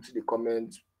and put the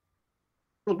comment.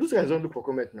 No, those guys don't look for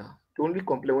comment now. They only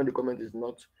complain when the comment is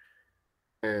not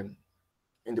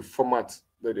in the format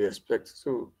that they expect.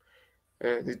 So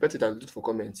it's better than look for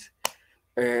comments.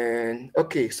 And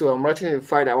okay, so I'm writing a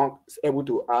file that I want able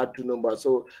to add two numbers.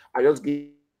 So I just give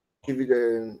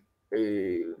it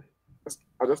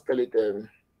I'll just tell it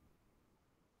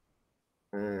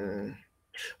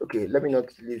okay, let me not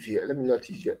leave here. Let me not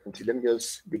use it until let me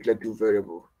just declare two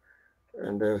variable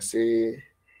and say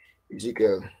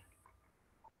Ezekiel.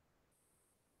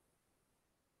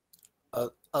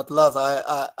 At last,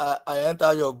 I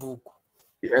enter your book.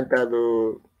 You enter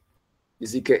the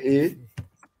Ezekiel A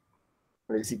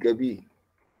and Ezekiel B.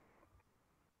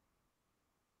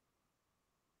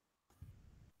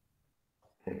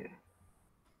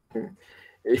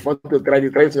 If you want to try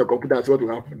it on your computer and see what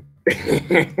will happen.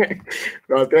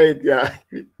 I'll try it, yeah.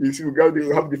 You see,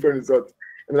 we have different results.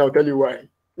 And I'll tell you why.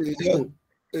 You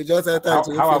just enter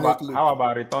How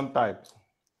about return type?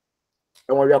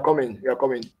 And when we are coming.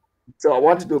 So I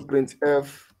want you to print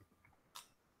F,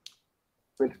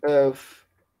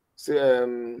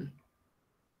 say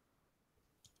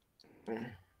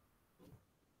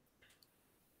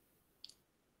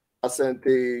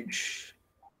percentage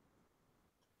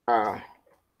I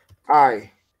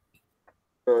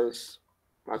plus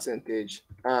percentage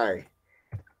I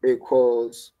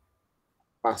equals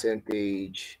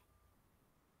percentage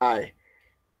I.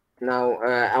 Now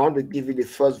I want to give you the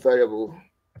first variable.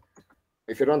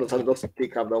 If you don't understand, just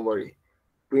take up, don't worry.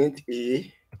 Print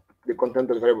A, the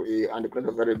content of variable A and the content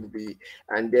of variable B,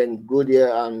 and then go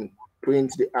there and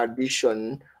print the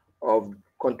addition of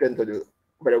content of the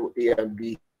variable A and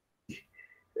B.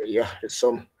 Yeah, the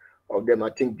sum of them.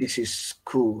 I think this is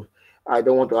cool. I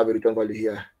don't want to have a return value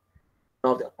here. I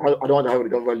don't want to have a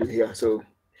return value here, so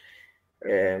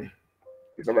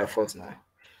it's not my fault now.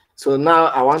 So now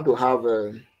I want to have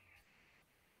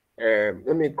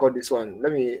let me call this one.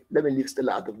 Let me leave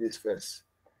Stella out of this first.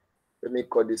 Let me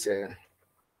call this let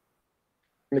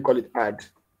me call it add.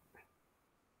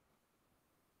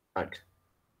 Okay.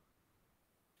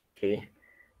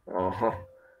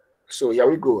 So here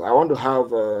we go. I want to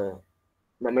have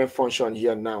my main function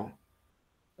here now.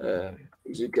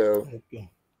 Ezekiel. Okay.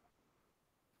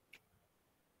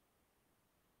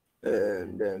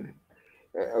 And then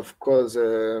of course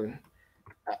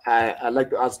I like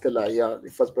to ask Stella here,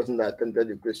 the first person that attended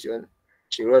the question.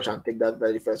 she rushed and take that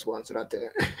very first one so that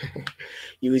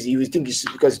you will think it's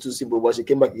because it's too simple, but she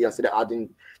came back again and started adding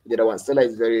the other one. Stella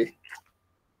is very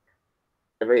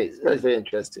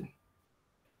interesting.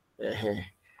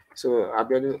 So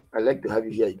I'd like to have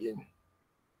you here again.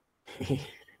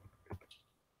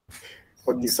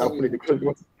 What is happening? The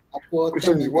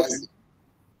question is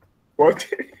what?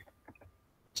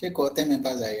 Check what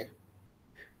members are here.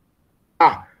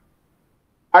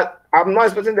 I'm not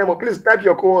expecting them, but please type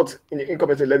your code in the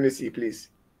comment. Let me see, please.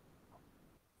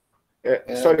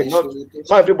 Sorry, not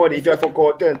everybody. If you have for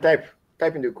code, then type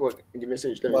in the code in the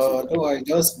message. Let me see. Don't worry,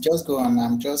 just go on.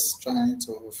 I'm just trying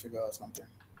to figure out something.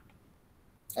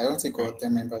 I don't think all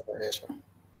 10 members are here, sure.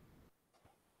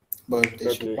 But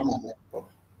they should come and help.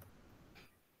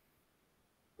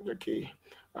 Okay.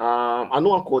 I know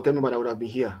one code 10 member that would have been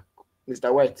here,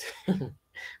 Mr. White.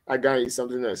 That guy is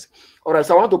something else. All right,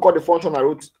 so I want to call the function I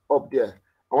wrote up there.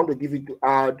 I want to give it to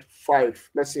add 5.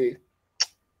 Let's say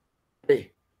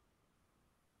 3,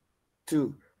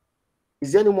 2.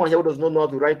 Is there anyone here who does not know how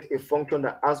to write a function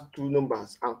that has 2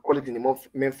 numbers and call it in the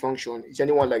main function? Is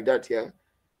anyone like that here?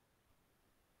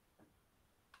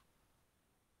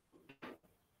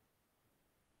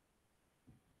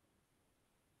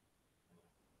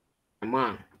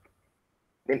 Man,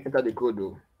 then enter the code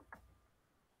though.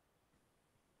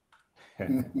 Oh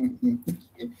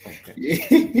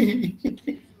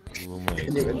my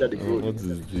God. What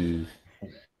is this?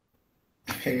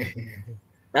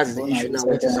 That's the issue now.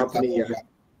 What is happening here?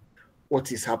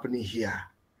 What is happening here?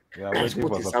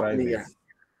 What is happening here?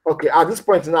 Okay, at this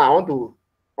point now, I want to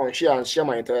unshare and share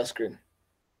my entire screen.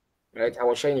 Right? I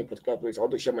was sharing in a particular place. I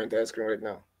want to share my entire screen right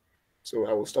now. So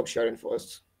I will stop sharing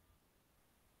first.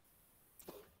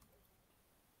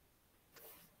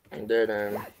 And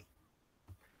then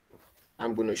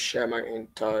I'm going to share my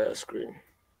entire screen.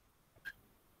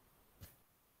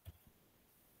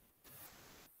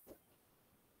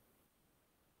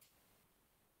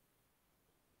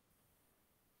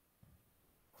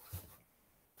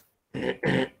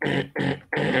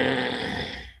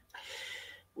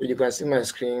 When you can see my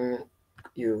screen,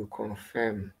 you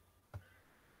confirm.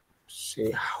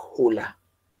 Say hola.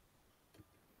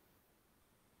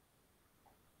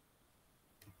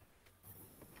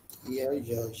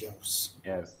 Yes.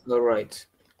 All right.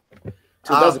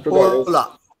 So that's the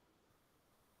program.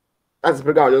 That's the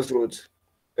program I just wrote.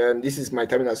 And this is my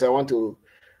terminal. So I want to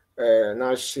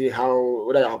now see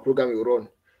whether our program will run.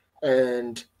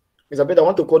 And Isabel, I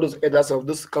want to call those headers of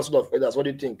this council of headers. What do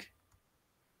you think?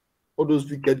 All those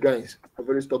wicked guys are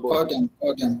very stubborn.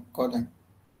 Call them.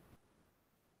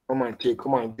 Come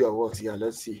and do your work here.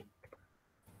 Let's see.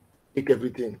 Take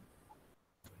everything.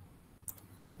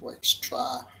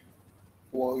 Extra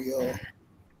warrior,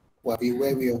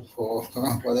 warrior for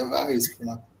whatever is.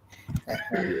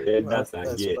 That's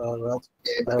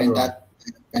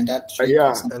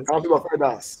council of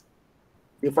headers.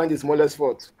 You find the smallest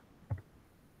fault.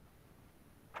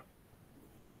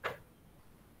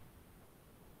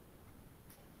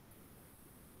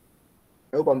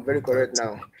 I hope I'm very correct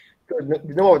now. So the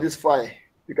name of this file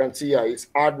you can see here is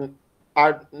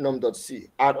add_num.c.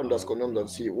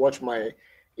 Watch my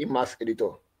Emacs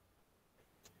editor.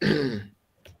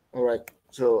 All right,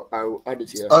 so I will add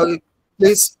it here.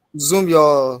 Please zoom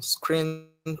your screen.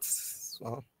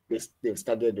 They've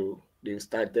started though. You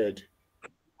started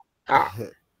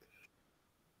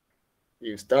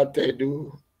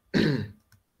though.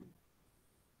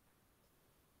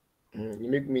 You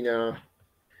make me now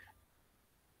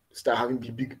start having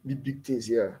big things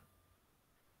here.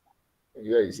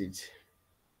 Where is it?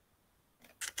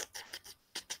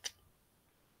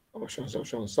 Options.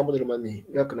 Somebody remind me.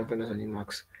 Where can I find this on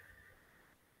Emacs?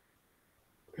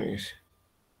 Yes.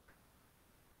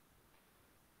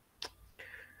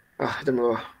 I don't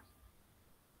know.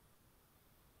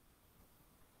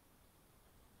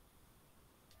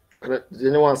 Does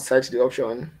anyone cite the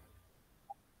option?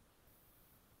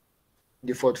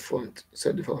 Default font.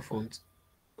 Set default font.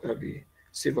 That'll be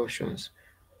save options.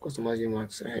 Customize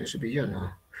Emacs. It should be here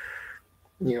now.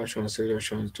 New options, save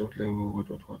options, top level, what.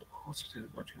 What's the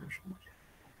button option?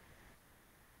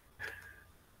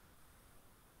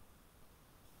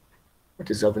 What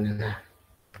is happening now?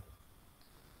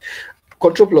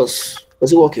 Control plus.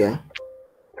 Does it work here?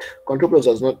 Control plus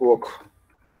does not work.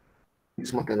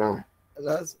 This matter now.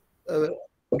 That's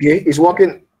okay. It's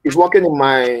working. It's working in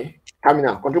my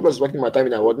terminal. Control plus is working in my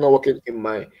terminal. But not working in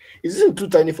my. Is this too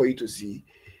tiny for you to see?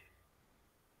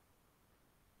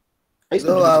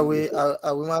 No, I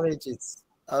will manage it.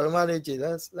 I will manage it.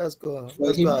 Let's go.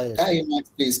 Let's go ahead.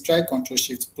 Please try Control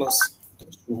Shift Plus.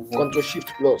 Control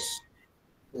Shift Plus.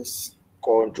 Yes.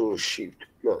 Control Shift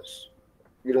Plus.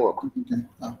 Didn't work. Okay.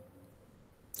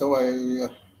 So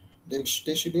they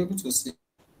should be able to see.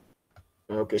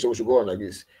 Okay, so we should go on like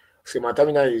this. So my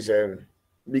terminal is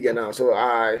bigger now. So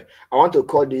I want to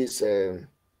call this um,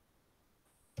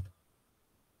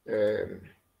 uh,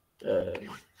 You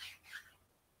know,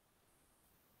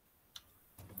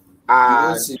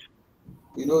 and zero,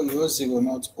 you know zero,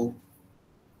 not O.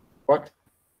 what?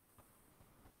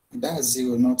 That's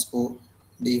zero, not O.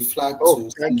 The flag Oh, to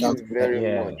thank send out. you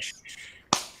very much. Yes.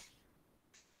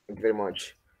 Thank you very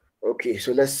much. Okay,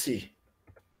 so let's see.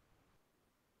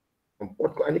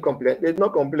 What any complaint? There's no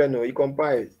complaint. No, you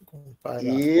compile. Compiler.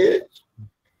 Yeah,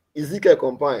 Ezekiel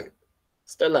compile.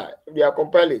 Stella, they are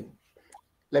compiling.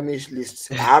 Let me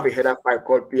list. I have a header file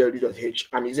called pld.h.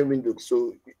 I'm using Windows,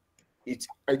 so it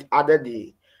added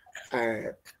the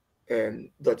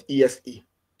 .exe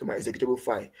to my executable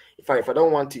file. If I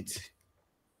don't want it,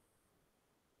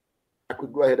 I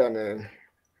could go ahead and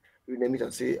rename it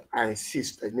and say I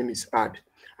insist the name is add.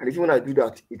 And even when I do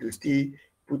that, it will still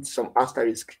put some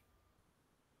asterisk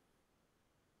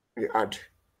in the add.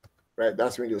 Right?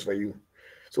 That's Windows for you.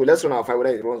 So let's run our file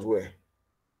whether it runs well.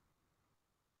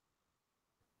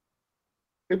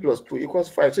 3 plus 2 equals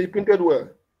 5. So it printed well.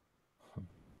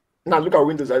 Now look at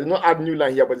Windows. I did not add new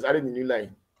line here, but it's added a new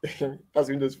line. That's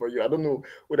Windows for you. I don't know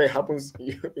whether it happens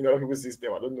in other people's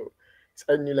system. I don't know. It's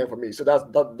a new line for me. So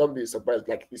don't be surprised.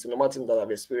 Like it's a normal thing that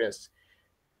I've experienced.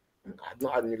 I've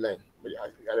not had a new line, but it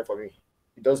added for me.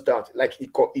 It does that. Like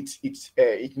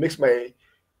it makes my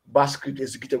bash script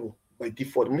executable by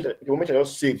default. The moment I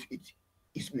just save it,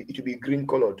 it will be green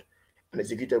colored and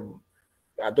executable.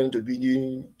 I don't need to be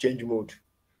in change mode.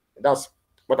 That's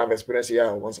what I've experienced here.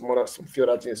 And some few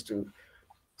other things too.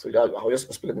 So that I'll just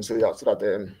explain it so that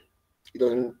it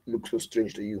doesn't look so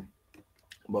strange to you.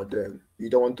 But you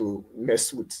don't want to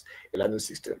mess with a learning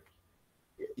system.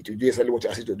 It will do exactly what you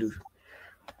ask it to do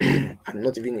and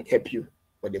not even help you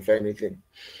modify anything.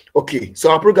 Okay,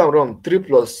 so our program run 3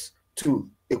 plus 2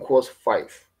 equals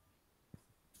 5.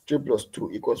 3 plus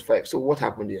 2 equals 5. So what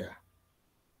happened here?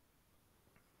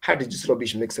 How did this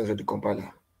rubbish make sense with the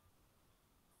compiler?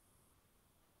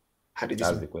 How did this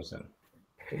That's the question.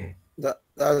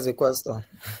 That's the question.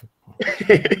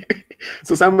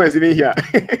 So someone is even here.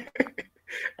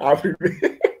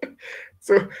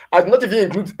 So I've not even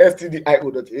include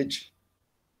stdio.h.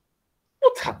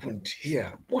 What happened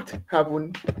here? What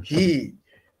happened here?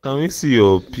 Can we see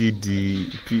your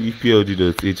pld.h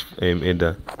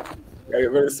header? You're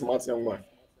a very smart young man.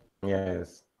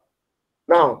 Yes.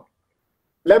 Now,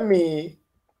 let me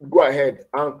go ahead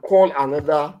and call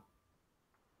another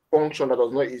function that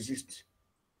does not exist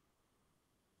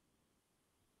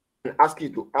and ask you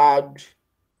to add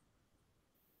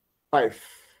 5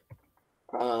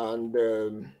 and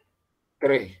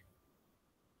 3.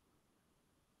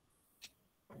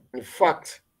 In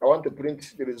fact, I want to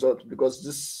print the result because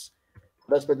this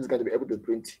person is going to be able to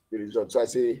print the result. So I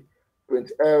say print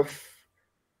f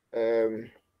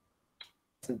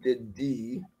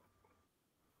D,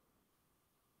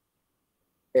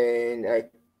 and I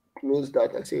close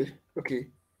that. I say, okay,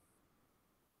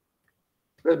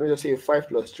 let me just say 5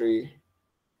 plus 3,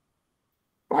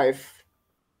 5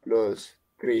 plus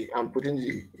 3. I'm putting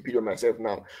the video myself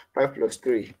now. 5 plus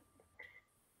 3 is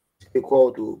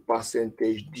equal to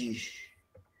percentage D.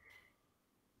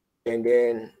 And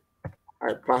then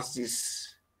I pass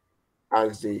this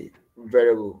as the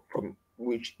variable from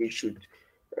which it should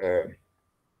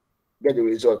get the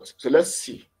result. So let's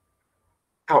see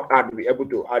how hard we're able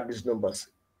to add these numbers.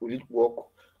 Will it work?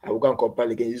 I will go and compile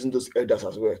again using those headers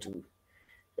as well too.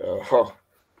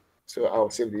 So I'll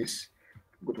save this,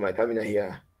 go to my terminal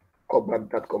here, call back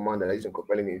that command that I use in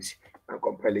compiling it, and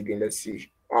compile again. Let's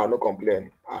see. No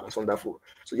complaint. That's wonderful.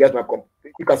 So here's my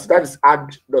you can see that is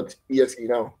add.exe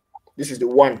now. This is the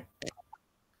one.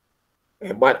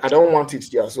 But I don't want it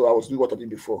there, so I was doing what I did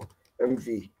before.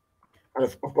 MV. And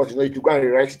of course, you can go and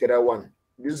rewrite the other one.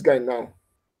 This guy now,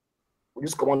 with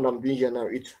this command I'm doing here now,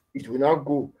 it will now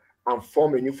go and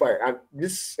form a new file. And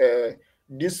this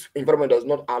environment does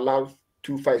not allow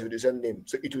 2 files with the same name.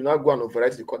 So it will now go and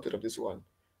overwrite the content of this one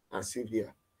and save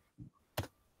there.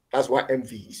 That's why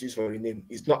MV is used for rename.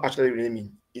 It's not actually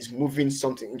renaming, it's moving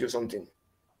something into something.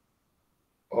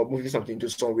 Or moving something into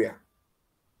somewhere.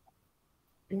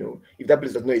 If that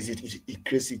place does not exist, it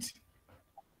creates it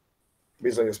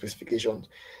based on your specifications.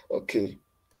 Okay.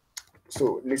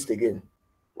 So list again.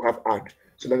 We have add.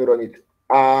 So let me run it.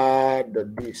 Add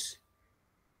this.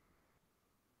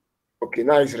 Okay,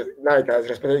 now it has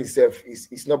respected itself.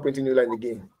 It's not printing new line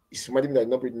again. It's reminding me that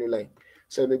it's not printing new line.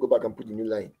 So let me go back and put the new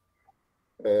line.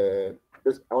 I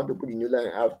want to put the new line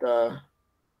after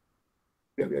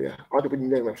I want to put in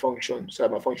there my function, so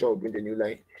my function will bring the new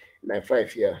line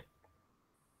 5 here.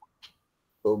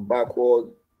 So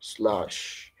backward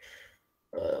slash,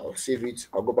 I'll save it.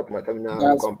 I'll go back to my terminal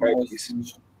and compile this.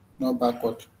 Not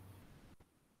backward.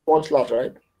 One slash,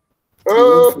 right?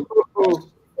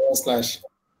 Slash.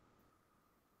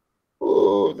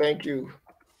 Oh, thank you.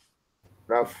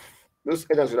 Now, those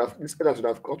errors would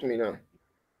have caught me now.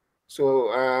 So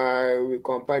I will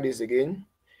compile this again,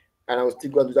 and I will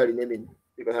still go and do that renaming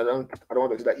because I don't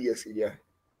want to do that exe there.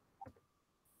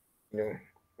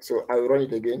 So I will run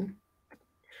it again.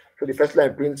 So the first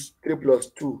line prints 3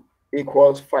 plus 2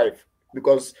 equals 5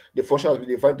 because the function has been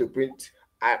defined to print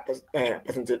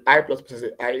percentage I plus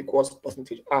percentage I equals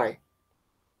percentage I.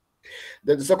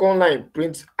 Then the second line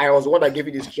prints I was the one that gave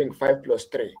it the string 5 plus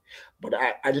 3, but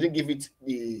I didn't give it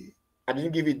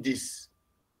this.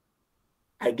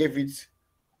 I gave it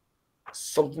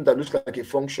something that looks like a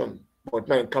function, but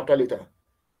now in capital letter.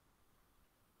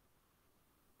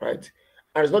 Right?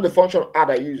 And it's not the function add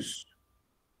I use.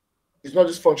 It's not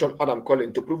this function add I'm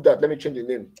calling. To prove that, let me change the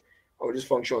name of this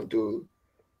function to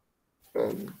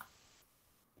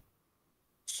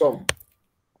sum.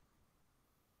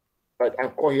 Right,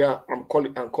 I'm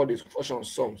call this function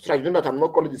sum. So you know that I'm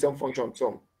not calling the same function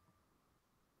sum.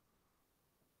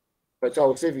 Right, so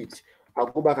I'll save it. I'll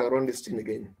go back and run this thing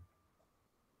again.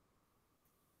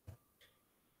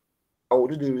 I will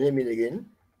do the renaming again.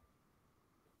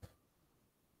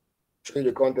 Change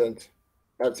the content.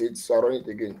 That's it. So I'll run it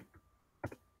again.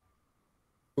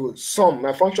 So sum,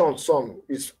 my function sum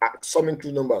is summing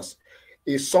two numbers.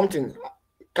 Is something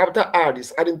capital R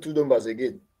is adding two numbers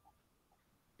again.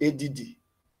 ADD.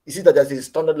 You see that there's a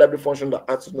standard library function that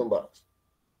adds two numbers.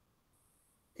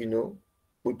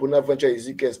 With Bonaventure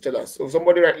Ezekiel tell us. So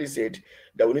somebody rightly said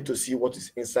that we need to see what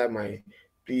is inside my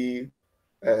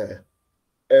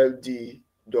ld.h.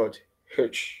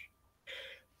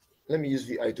 Let me use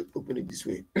VI to open it this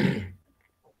way.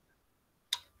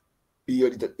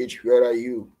 ld.h, where are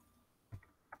you?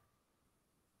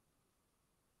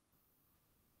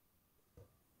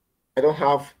 I don't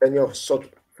have any of such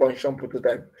function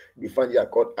prototype defined here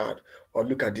called add. Or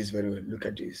look at this very well. Look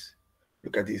at this.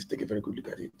 Look at this. Take a very good look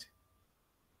at it.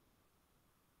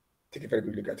 Take a very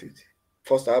good look at it.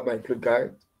 First, I have my include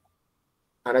guide.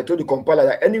 And I told the compiler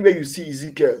that anywhere you see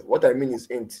Ezekiel, what I mean is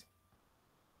int.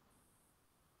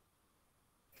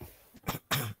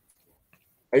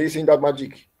 Are you seeing that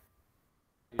magic?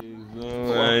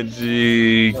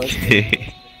 Magic.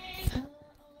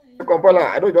 The compiler,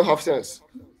 I know you don't have sense,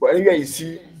 but anywhere you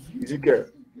see Ezekiel,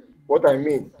 what I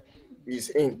mean is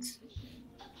int.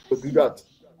 So do that.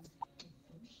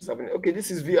 Okay,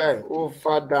 this is VI. Oh,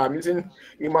 Father, I'm using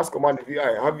emask command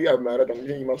VI. I have VI in my right. I'm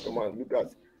using emask command. Look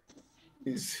at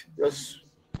it's just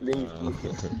plain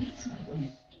looking.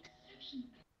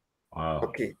 Wow.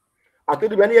 Okay. I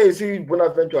told you anywhere you see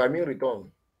Bonaventure, I mean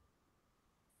return.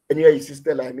 Anywhere you see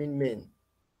Stella, I mean main.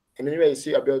 And anywhere you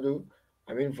see Abiodun,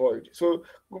 I mean void. So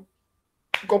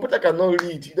computer cannot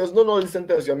read. It does not know the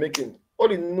sentence you're making.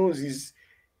 All it knows is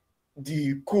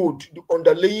the code, the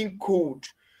underlying code.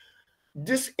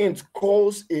 This int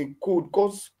calls a code,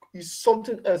 calls is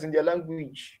something else in their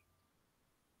language.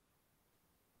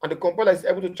 And the compiler is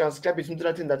able to transcribe it into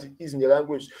that thing that it is in the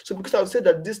language. So because I would say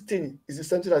that this thing is the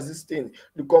same thing as this thing,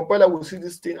 the compiler will see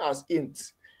this thing as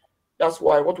int. That's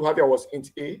why what we have here was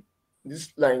int A.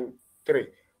 This line 3.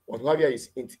 What we have here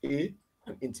is int A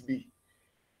and int B.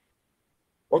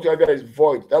 What we have here is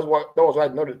void. That was why I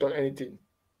did not return anything.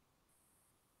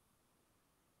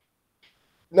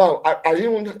 Now, I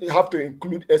didn't have to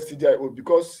include stdio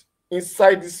because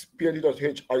inside this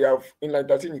pld.h, I have in line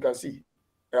 13, you can see,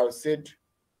 I have said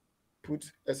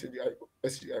put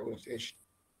stdio.h,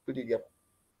 put it there.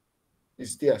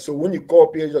 It's there. So when you call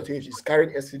pld.h, it's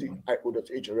carrying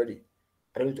stdio.h already.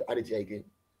 I don't need to add it here again.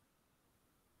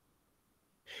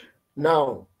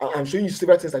 Now, I'm showing you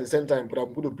several things at the same time, but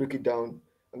I'm going to break it down.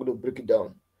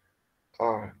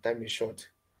 Time is short.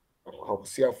 I'll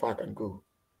see how far I can go.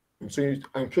 I'm showing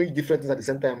you different things at the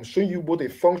same time. I'm showing you both a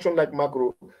function like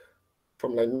macro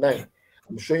from line 9.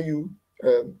 I'm showing you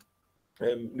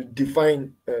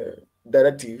define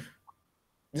directive.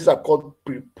 These are called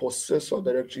preprocessor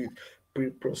directive.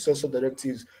 Preprocessor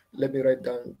directives. Let me write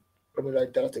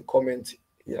that as a comment.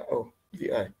 Yeah. Oh,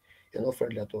 VI. You're not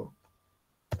friendly at all.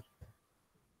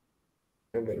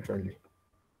 I'm very friendly.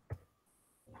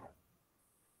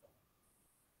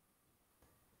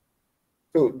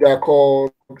 So they are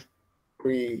called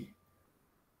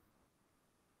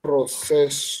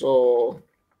preprocessor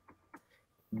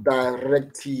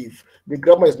directive. The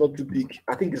grammar is not too big.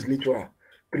 I think it's literal.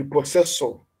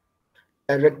 Preprocessor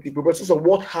direct the preprocessor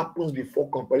what happens before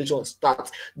compilation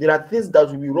starts. There are things that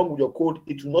will be wrong with your code.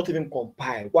 It will not even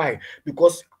compile. Why?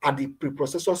 Because at the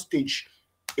preprocessor stage,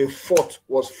 a fault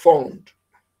was found.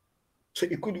 So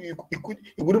it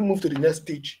wouldn't move to the next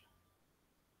stage.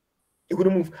 It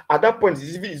wouldn't move. At that point,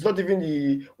 it's not even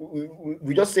the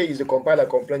we just say it's the compiler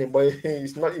complaining, but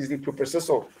it's not. It's the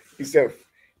preprocessor itself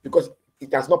because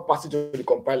it has not passed it to the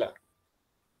compiler.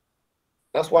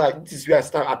 That's why this is where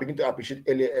I begin to appreciate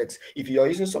LAX. If you are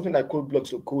using something like code blocks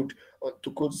to code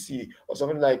C or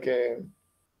something like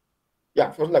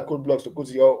something like code blocks to code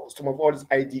C or some of all these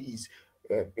IDEs,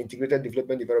 integrated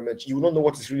development environment, you will not know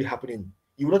what is really happening.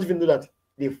 You will not even know that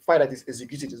the file that is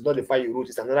executed is not the file you wrote,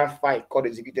 it's another file called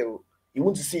executable. You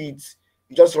won't see it.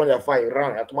 You just run your file,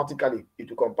 run automatically, it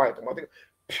will compile automatically.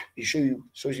 It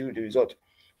shows you the result.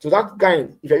 So that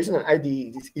kind, if you're using an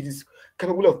IDE, it is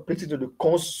capable of printing to the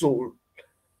console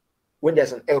when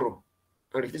there's an error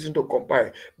and refusing to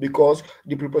compile, because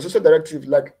the preprocessor directive,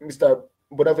 like Mr.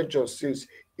 Bonaventure says,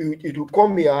 it will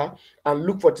come here and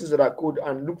look for things that are code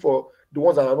and look for the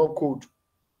ones that are not code.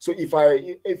 So if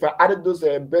I added those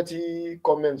Betty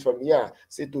comments from here,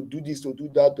 say to do this, to do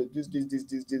that, to this,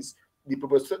 the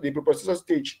preprocessor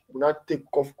stage will not take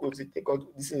off code. Take out,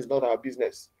 this is not our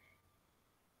business.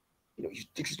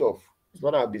 It takes it off. It's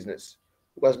not our business.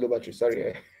 Where's low battery?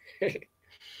 Sorry.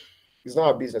 It's not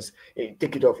our business.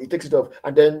 Take it off. It takes it off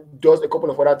and then does a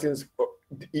couple of other things.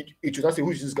 It should not say,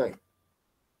 who is this guy?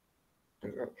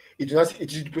 It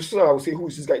is the processor I will say, who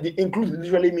is this guy? The include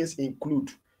literally means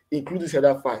include this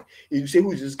header file. If you say,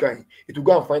 who is this guy? It will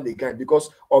go and find the guy because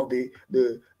of the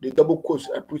double quotes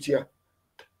I put here,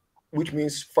 which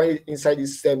means find it inside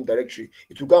this same directory.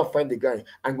 It will go and find the guy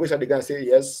and go inside the guy and say,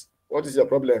 yes, what is your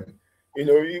problem?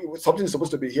 Something is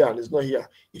supposed to be here and it's not here.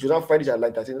 It will not find it at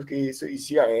like that. Okay, so it's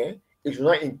here, eh? It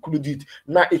will not include it.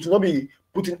 Now, it will not be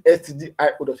putting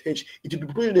stdio.h. It will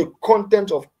be putting the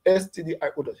content of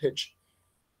stdio.h.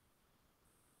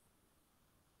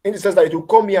 In the sense that it will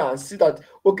come here and see that,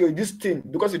 okay, this thing,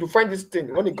 because it will find this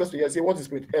thing. When it goes to here, say, what is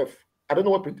printf? I don't know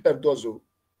what printf does, though.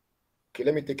 Okay,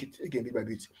 let me take it again bit by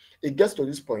bit. It gets to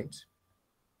this point.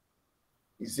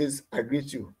 It says, I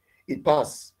greet you. It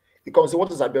passes. It comes, say,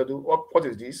 what is Abiodun? What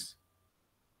is this?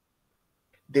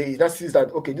 He now sees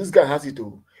that, okay, this guy has it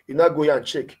too. You now go here and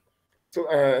check. So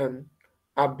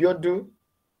Abiodun.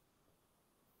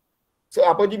 So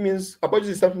Abiodun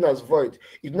is something that's void.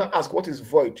 You do not ask what is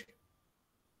void.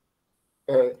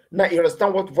 Now you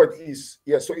understand what void is.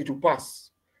 Yes, so it will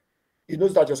pass. It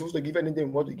knows that you're supposed to give anything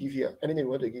you want to give here. Anything you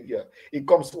want to give here. It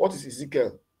comes, what is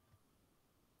Ezekiel?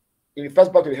 It refers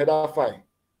back to the header file.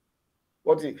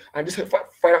 And this header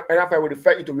file will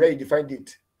refer it to where you defined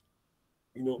it.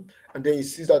 And then he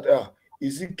sees that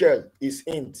Ezekiel is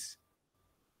int.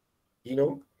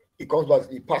 It comes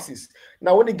back, it passes.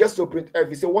 Now when it gets to printf,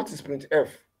 he says, what is printf?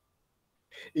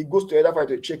 It goes to header file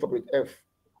to check for printf.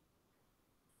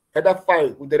 Header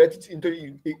file will direct it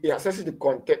into it accesses the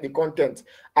content,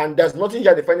 and there's nothing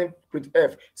here defining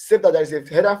printf, except that there is a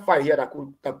header file here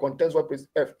that contains what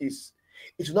printf is.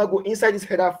 It will not go inside this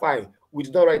header file. We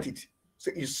did not write it,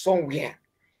 so it's somewhere.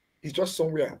 It's just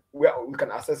somewhere where we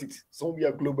can access it,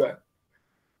 somewhere global.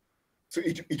 So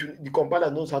the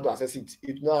compiler knows how to access it.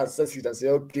 It will not access it and say,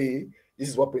 okay, this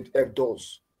is what printf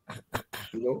does,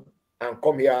 and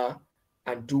come here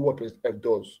and do what printf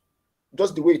does.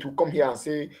 Just the way it will come here and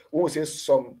say, when we say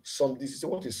some, this is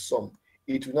what is some.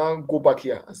 It will now go back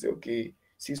here and say, okay,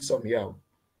 see some here.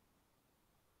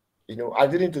 I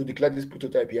didn't declare this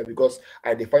prototype here because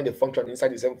I defined the function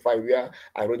inside the same file where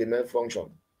I wrote the main function.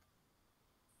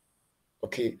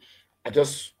 Okay, I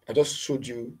just showed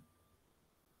you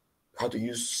how to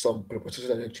use some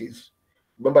preprocessor directives.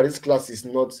 Remember, this class is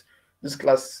not.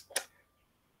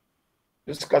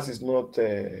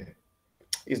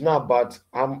 It's not about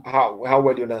how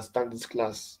well you understand this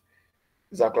class.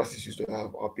 These are classes used to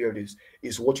have, or periods.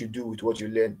 It's what you do with what you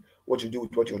learn, what you do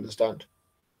with what you understand,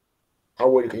 how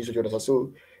well you can use what you understand.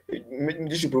 So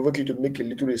this should provoke you to make a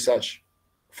little research,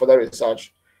 further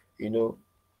research. I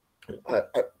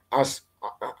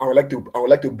would like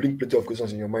to bring plenty of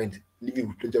questions in your mind, leave you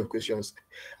with plenty of questions,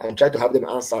 and try to have them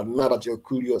answered now that you're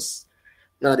curious.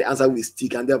 Now the answer will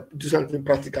stick, and then do something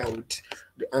practical with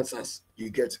the answers you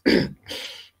get.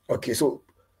 Okay, so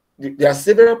there are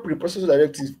several preprocessor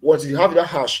directives. Once you have that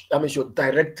hash, that means you're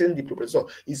directing the preprocessor.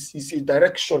 It's a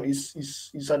direction,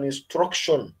 it's an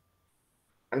instruction.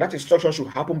 And that instruction should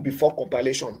happen before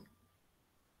compilation.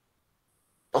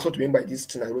 That's what we mean by this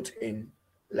thing I wrote in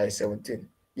line 17.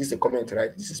 This is a comment,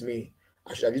 right? This is me.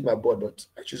 I should have used my board, but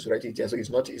I choose to write it here. So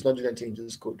it's not doing anything in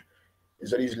this code.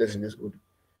 It's very useless in this code.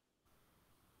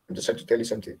 I'm just trying to tell you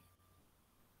something.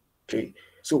 Okay,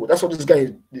 so that's what this guy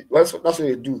is. That's what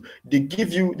they do. They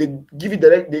give you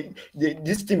direct.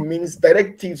 This thing means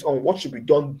directives on what should be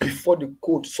done before the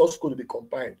source code will be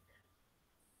compiled.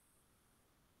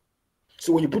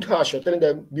 So when you put hash, you're telling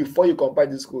them before you compile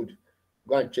this code,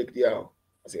 go and check the out.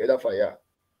 I say either fire.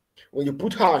 When you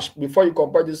put hash before you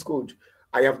compile this code,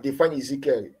 I have defined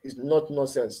Ezekiel. It's not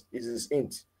nonsense. It is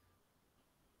int.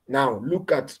 Now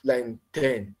look at line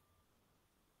 10.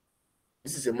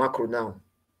 This is a macro now.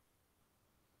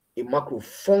 A macro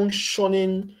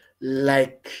functioning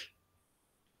like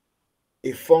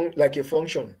a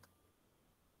function.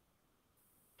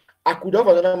 I could have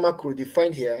another macro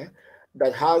defined here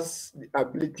that has the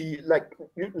ability, like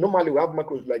normally we have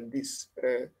macros like this.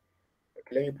 Okay,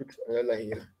 let me put another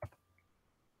line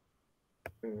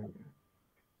here.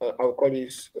 I'll call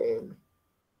this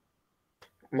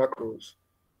macros.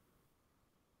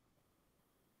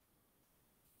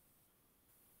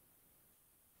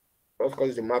 Of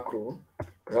course, the macro. I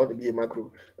want to be a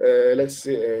macro. Let's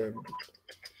say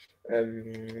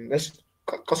can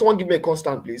someone give me a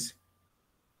constant, please?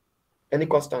 Any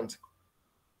constant?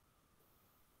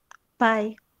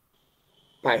 Pi.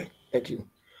 Thank you.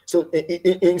 So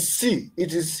in C,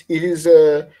 it is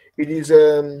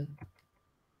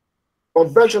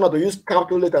conventional to use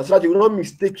capital letters so that you will not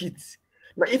mistake it.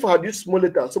 Now, if I had used small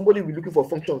letters, somebody will be looking for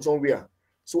function somewhere.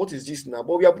 So what is this now?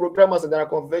 But we are programmers and there are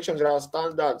conventions, there are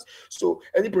standards. So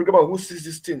any programmer who sees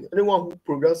this thing, anyone who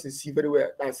programs in C very well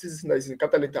and sees this thing that is in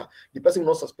capital letter, the person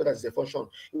will not suspect that it's a function.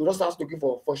 He will not start looking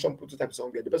for a function prototype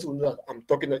somewhere. The person will know that I'm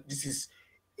talking that this is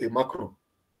a macro.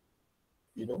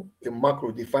 You know, a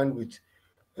macro defined with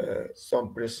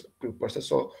some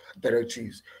preprocessor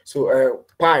directives. So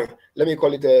pi, let me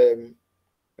call it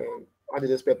how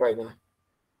did I spell pi now?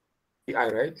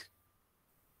 Pi, right?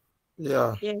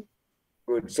 Yeah. Yeah.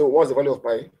 Good. So what's the value of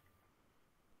pi?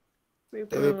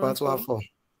 3.14.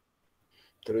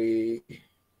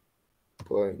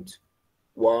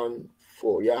 3.14.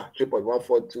 Yeah,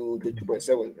 3.14 to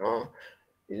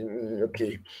 2.7.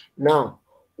 Okay. Now,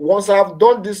 once I've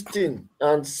done this thing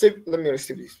and save, let me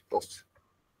receive this first.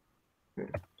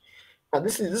 And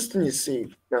this thing is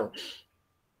saved. Now,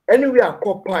 anywhere I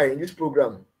call pi in this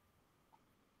program,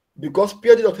 because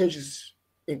PLD.h is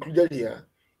included here,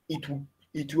 it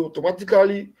will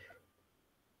automatically,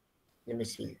 let me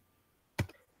see.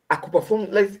 I could perform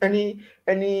like any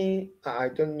I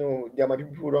don't know, there might be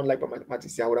people who don't like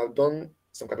mathematics. I would have done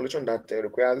some calculation that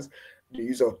requires the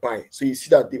use of pi. So you see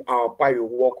that our pi will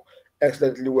work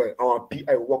excellently well, our pi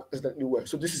will work excellently well.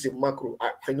 So this is a macro.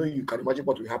 I know you can imagine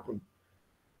what will happen,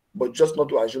 but just not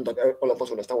to assume that all of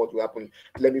us understand what will happen.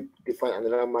 Let me define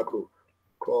another macro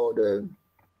called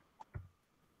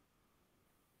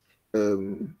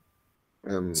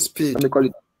speed. Let me call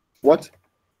it what?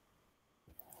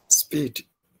 Speed.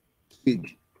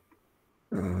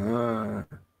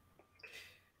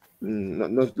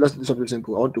 No, let's do something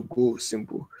simple. I want to go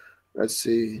simple. Let's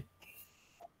say,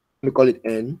 let me call it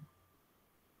n.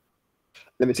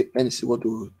 Let me say n is equal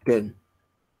to 10.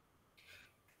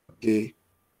 Okay.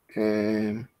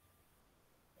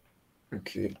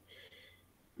 Okay.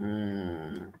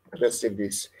 Let's save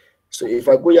this. So if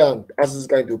I go here and ask this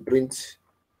guy to print,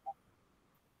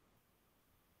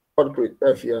 what print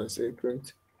F here and say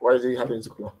print, why is it having to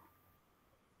go?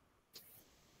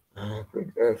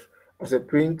 Print F. I say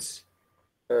print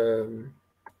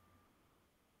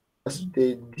as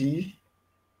the D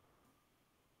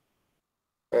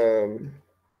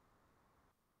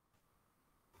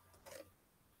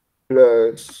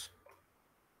plus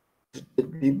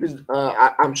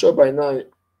I'm sure by now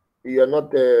you're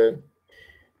not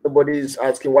nobody is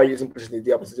asking why using percentage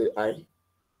D or percentage I.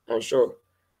 I'm sure.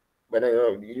 But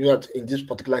you know that in this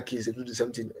particular case they do the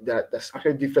same thing. There's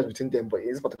actually a difference between them, but in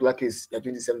this particular case they're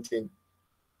doing the same thing.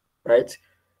 Right?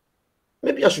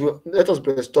 Maybe I should let us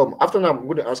brainstorm. After now, I'm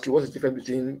going to ask you what's the difference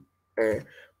between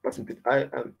percentage I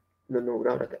and no,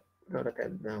 now that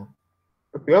now.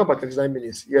 Okay, how about 39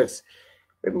 minutes? Yes.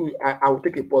 Maybe I will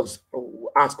take a pause. I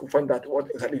will ask to find out what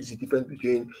exactly is the difference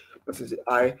between percentage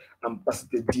I and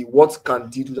percentage D. What can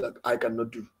D do that I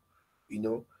cannot do? You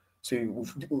know. So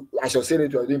I shall say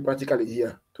that you are doing practically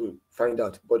here to find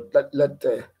out. But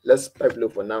let's pipe low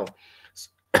for now. So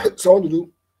I want to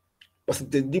do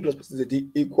percentage D plus percentage D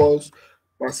equals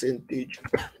percentage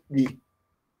D.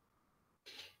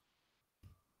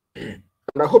 And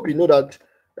I hope you know that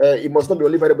it must not be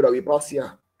only variable that we pass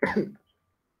here.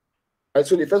 And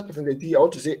so the first percentage D, I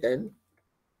want to say n.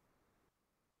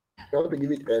 I want to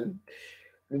give it n.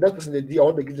 The next percentage D, I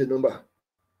want to give the number.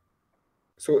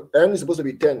 So n is supposed to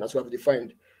be 10, as we have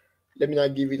defined. Let me now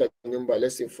give it a number.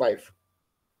 Let's say 5.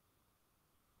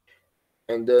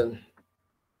 and then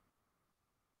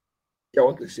I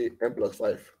want to say n plus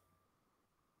 5.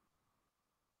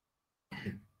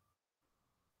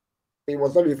 It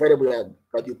must not be variable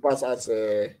that you pass as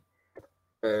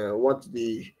what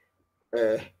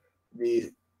uh,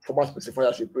 the format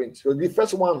specifier should print. So the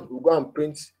first one will go and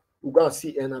print, we'll go and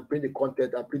see n and print the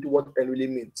content and print what n really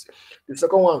means. The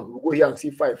second one, we'll go here and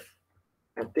see 5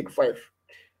 and take 5.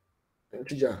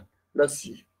 Integer. Let's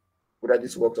see whether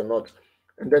this works or not.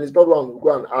 And then the third one, we'll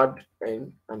go and add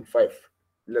n and 5.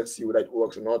 Let's see whether it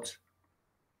works or not.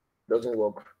 Doesn't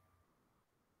work.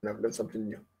 And I've learned something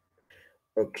new.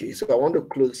 Okay, so I want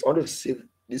to save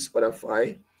this other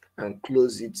file and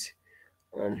close it.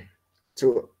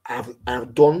 So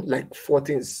I've done like 4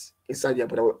 things inside here,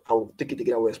 but I'll take it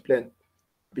again. I will explain.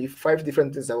 Be 5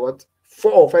 different things about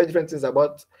 4 or 5 different things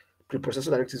about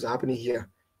preprocessor directives are happening here.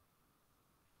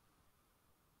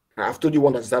 I've told you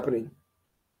one that's happening,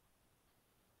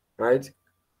 right?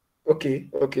 Okay.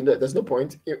 There's no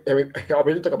point. I'll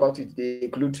be able to talk about it. They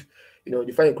include,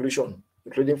 define inclusion,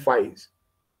 including files.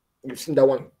 You've seen that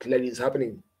one clearly is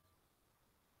happening.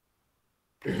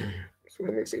 So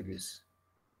let me save this.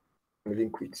 I'm leaving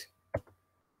quit.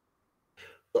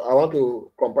 So I want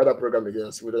to compile that program again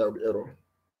and see whether that will be error.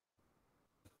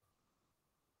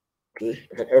 Okay,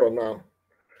 an error now.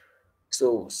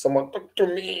 So someone talk to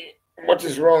me. What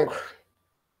is wrong?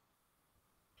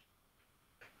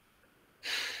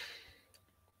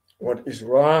 What is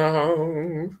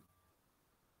wrong?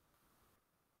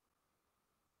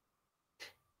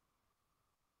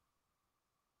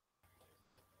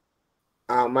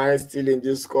 Am I still in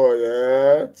this call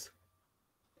yet?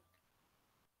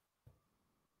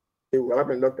 Hey, what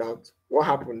happened? Locked out. What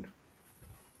happened?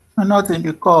 I'm not in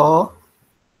the call.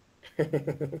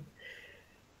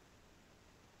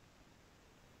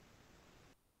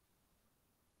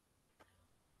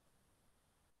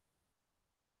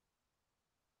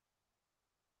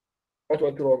 What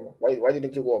went wrong? Why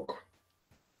didn't it work?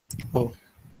 Oh,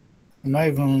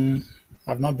 I've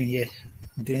not been here.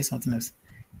 I'm doing something else.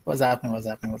 What's happening?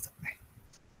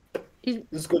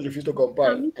 This code refused to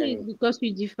compile. Because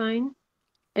we define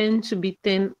n to be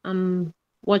 10,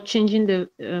 we're changing the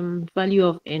value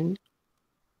of n.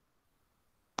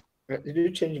 Did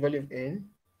you change the value of n?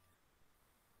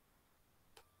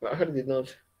 I heard it did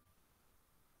not.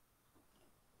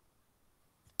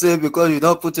 Say because you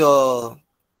don't put your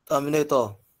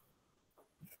terminator.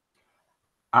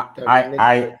 I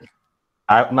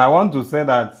want to say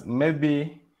that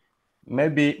maybe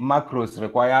macros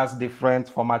requires different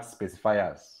format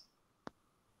specifiers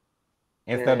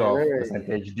instead of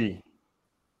 %d.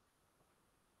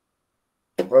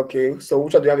 Okay, so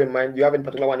which one do you have in mind? Do you have any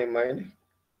particular one in mind?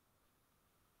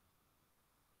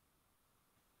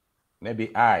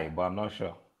 Maybe I, but I'm not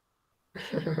sure.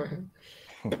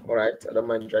 All right, I don't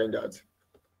mind trying that.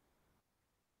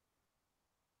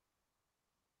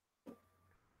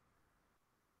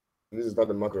 This is not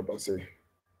the macro per se.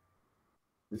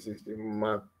 This is the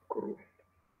macro.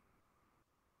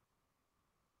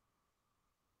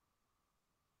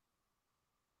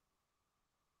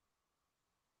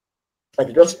 Like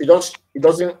it doesn't.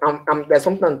 There's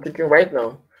something I'm thinking right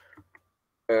now.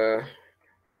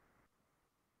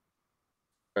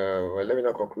 Well, let me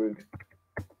not conclude.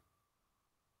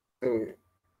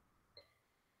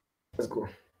 Let's go.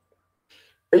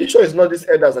 Are you sure it's not this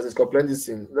headers that is complaining this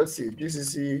thing? Let's see.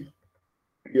 GCC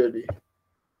PLD.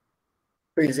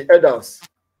 So it's the headers.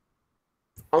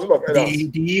 Answer of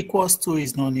headers. The equals to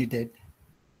is not needed.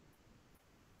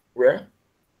 Where?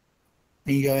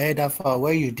 In your header file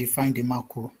where you define the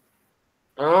macro.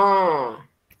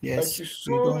 Yes. Thank you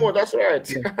so much. That's right.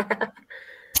 Yeah.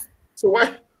 So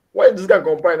why this guy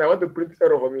compile? I want to print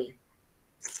error for me.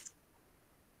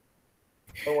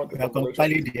 I don't want to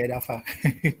compiling the header file. I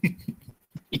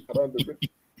don't want to print.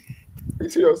 Are you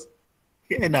serious?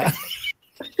 Yeah, nah.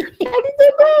 I didn't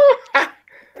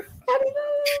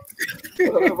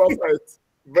know.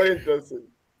 Very interesting.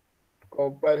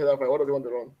 Compile header file. What does he want to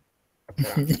run?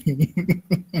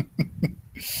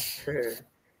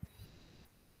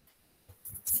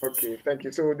 Okay, thank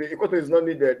you. So the equator is not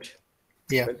needed.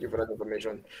 Yeah. Thank you for that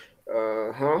information.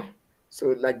 So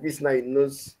like this now it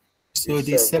knows. So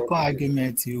the second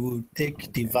argument, you will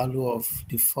take the value of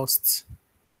the first.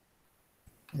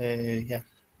 Yeah.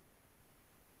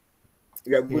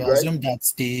 You are good, you assume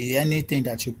that anything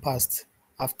that you passed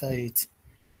after it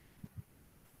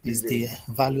is the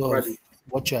value of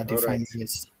what you are defining.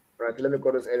 Yes. Right, let me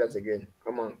call those errors again.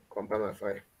 Come on, compile my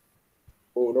file.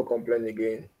 Oh, no complaint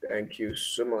again. Thank you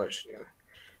so much. Yeah.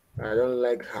 I don't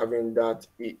like having that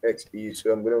EXE,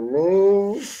 so I'm gonna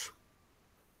move.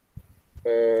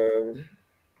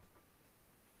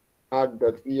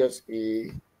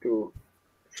 add.esa to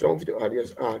some video add,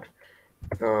 yes, add.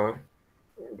 Uh,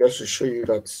 just to show you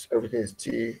that everything is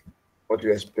still what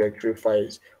you expect, three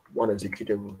files, one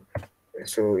executable.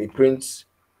 So it prints.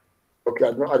 Okay,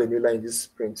 I've not added a new line in this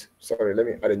print. Sorry, let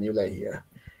me add a new line here.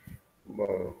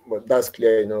 But that's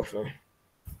clear enough.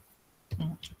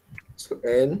 So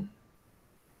N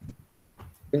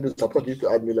Windows support you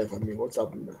to add new line for me. What's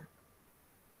happening now?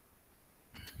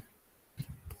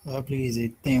 Probably is a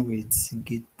thing with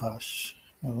Git bash.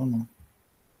 I don't know.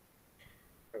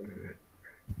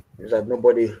 Is that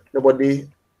nobody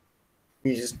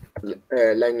uses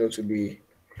line note to be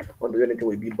on the anything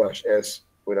with Git bash as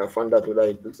when I found out whether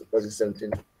it does the same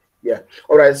thing. Yeah.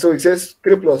 All right. So it says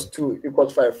 3 plus 2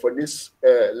 equals 5 for this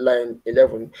line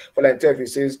 11. For line 12, it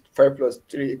says 5 plus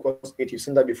 3 equals 8. You've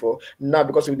seen that before. Now,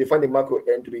 because we define the macro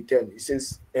n to be 10, it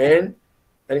says n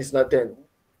and it's not 10.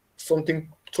 Something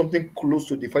close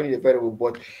to defining the variable,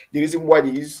 but the reason why they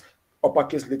use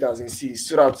uppercase letters in C is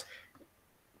so that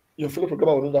your fellow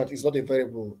programmer will know that it's not a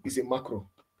variable, it's a macro.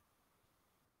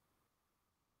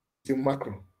 It's a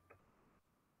macro,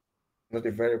 not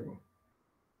a variable.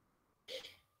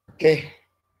 Okay.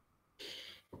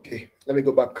 Let me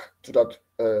go back to that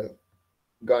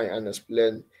guy and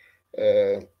explain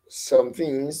some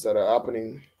things that are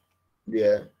happening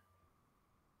there,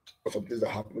 or some things that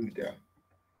happened there.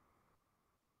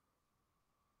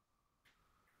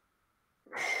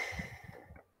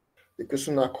 The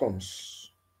question now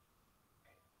comes.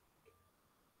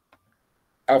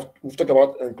 We've talked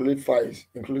about include files,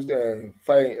 including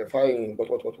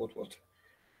what?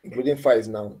 Including files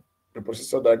now. The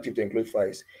processor directive to include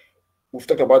files. We've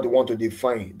talked about the one to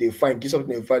define. Define, give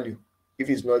something a value. If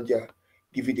it's not there,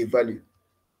 give it a value.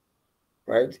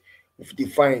 Right? We've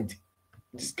defined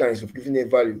these kinds of giving a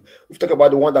value. We've talked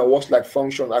about the one that works like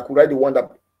function. I could write the one that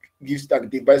gives like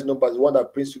device numbers, the one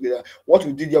that prints together. What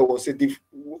we did here was say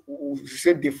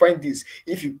define this.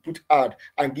 If you put add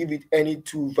and give it any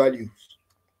two values,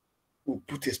 we'll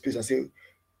put a space and say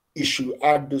it should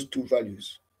add those two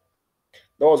values.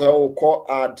 That was how we'll call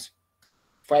add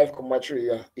 5, 3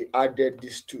 here. It added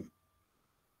these two,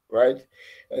 right?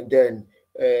 And then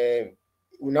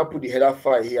we now put the header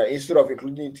file here. Instead of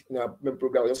including it in our main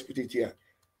program, we'll just put it here.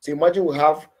 So imagine we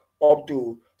have up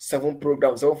to 7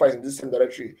 programs, 7 files in this same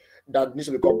directory that needs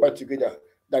to be compiled together,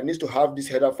 that needs to have this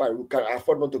header file. We can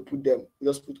afford not to put them. We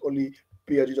just put only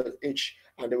pld.h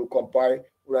and they will compile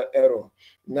without error.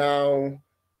 Now,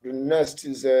 the next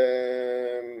is,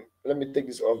 let me take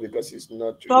this off because it's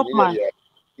not. Top man.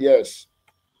 Yes.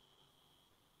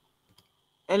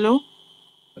 Hello?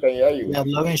 I can hear you. Yeah,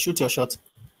 Lauren, shoot your shot.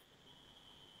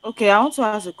 Okay, I want to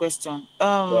ask a question.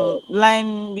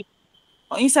 Line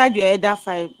inside your header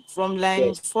file from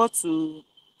line 4 to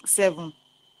 7.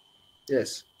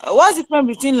 Yes. What's the difference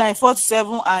between line 4 to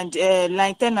 7 and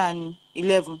line 10 and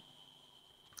 11?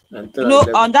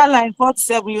 On that line 4 to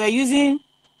 7, you were using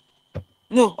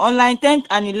on line 10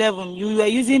 and 11, you were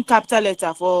using capital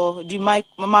letter for the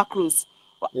macros.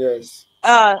 Yes.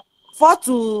 4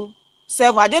 to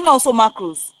 7, are they not also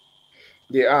macros?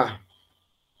 They are,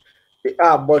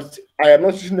 but I am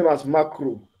not using them as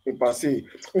macro in per se.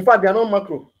 In fact, they are not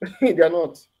macro. They are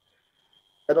not.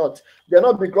 They're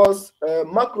not because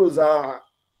macros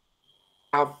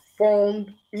are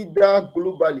found either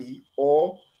globally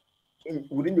or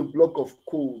within the block of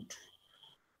code.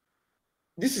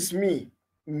 This is me.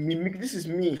 This is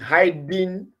me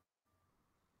hiding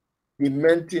the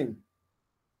main thing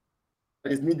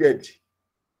that is needed.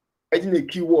 Hiding a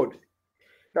keyword.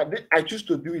 Now, I choose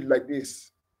to do it like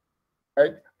this.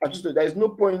 Right? There is no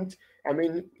point. I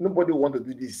mean, nobody want to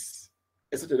do this.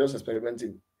 Except just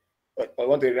experimenting. I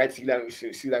want to write C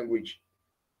language.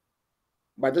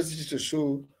 But this is to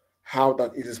show how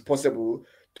that it is possible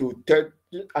to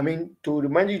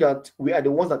remind you that we are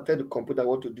the ones that tell the computer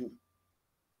what to do.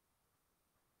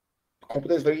 The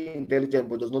computer is very intelligent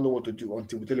but does not know what to do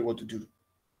until we tell it what to do.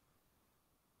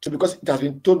 So because it has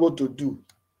been told what to do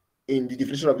in the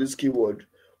definition of this keyword,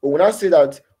 but when I say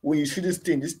that when you see this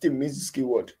thing means this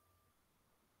keyword,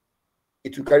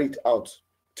 it will carry it out.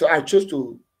 So I chose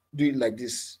to do it like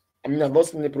this. I mean, I've not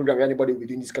seen any program where anybody will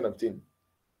do this kind of thing.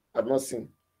 I've not seen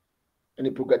any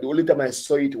program. The only time I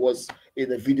saw it was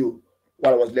in a video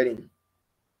while I was learning.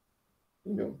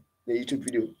 The YouTube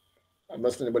video. I've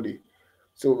not seen anybody.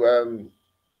 So I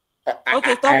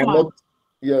am not.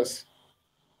 Yes.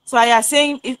 So I are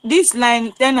saying if this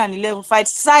line 10 and 11, if I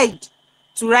decide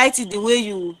to write it the way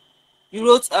you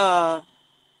wrote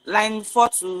line 4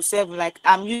 to 7, like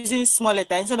I'm using small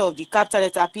letter instead of the capital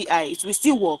letter PI, it will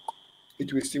still work.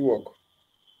 It will still work.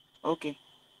 Okay.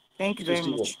 Thank you very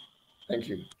much. Thank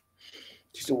you.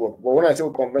 This will work. But when I say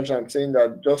convention, I'm saying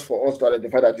that just for us to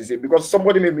identify that is it, because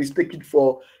somebody may mistake it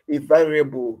for a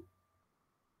variable.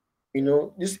 You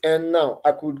know, this n now,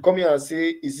 I could come here and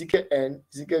say Ezekiel n,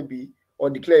 Ezekiel b, or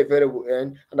declare a variable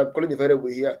n, and I'm calling the variable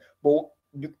here. But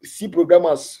the C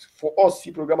programmers, for us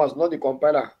C programmers, not the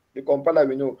compiler. The compiler,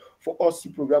 we know. For us C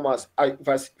programmers, if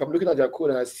I'm looking at their code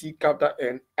and I see capital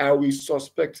N, I will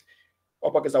suspect,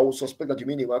 uppercase, I will suspect that you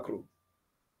mean a macro.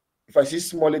 If I see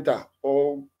small letter,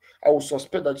 or I will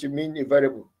suspect that you mean a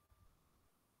variable.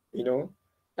 You know,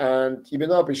 and you may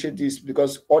not appreciate this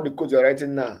because all the codes you're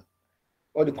writing now,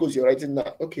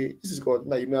 okay, this is good.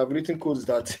 Now you may have written codes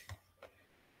that,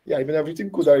 yeah, you may have written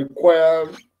codes that require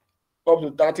up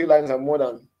to 30 lines and more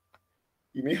than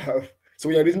you may have. So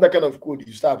when you're reading that kind of code,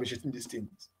 you start appreciating these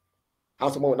things. How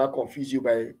someone will not confuse you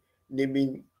by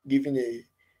giving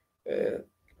a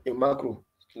macro,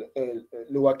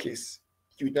 lowercase.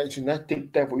 It should not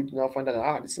take time for you to now find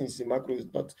out, this is a macro, is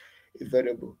not a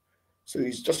variable. So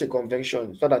it's just a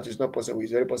convention. It's not that it's not possible,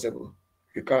 it's very possible.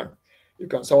 You can.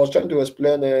 So I was trying to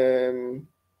explain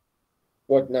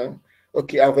what now?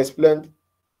 Okay, I've explained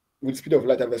with speed of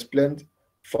light, I've explained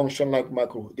function like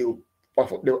macro. They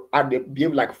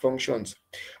behave like functions.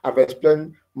 I've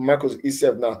explained macros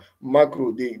itself now.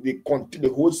 Macro, they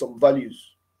hold some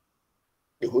values.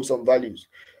 They hold some values.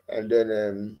 And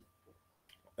then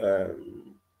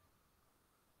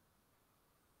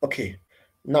okay.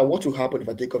 Now what will happen if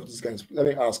I take off these guys? Let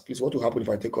me ask, please, what will happen if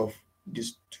I take off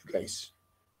these two guys?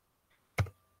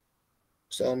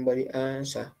 Somebody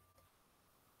answer.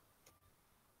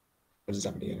 What is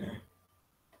happening now?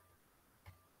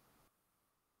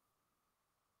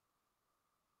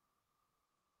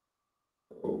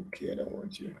 Okay, I don't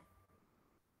want you.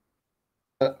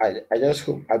 I just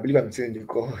hope, I believe I'm still in the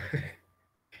call.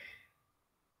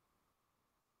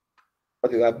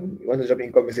 What will happen? When the drop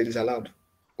income message is allowed?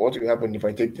 What will happen if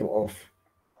I take them off?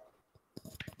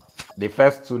 The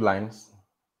first two lines?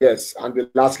 Yes, and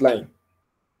the last line.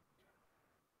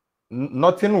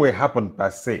 Nothing will happen per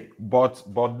se, but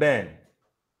then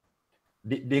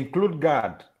the include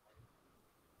guard,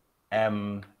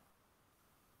 I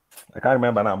can't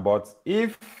remember now, but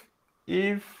if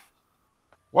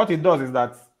what it does is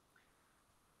that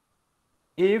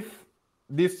if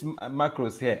these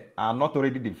macros here are not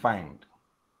already defined,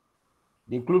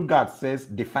 the include guard says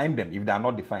define them if they are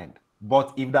not defined.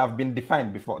 But if they have been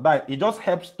defined before, that it just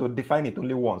helps to define it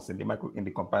only once in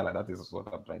the compiler. That is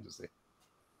what I'm trying to say.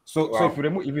 So Wow.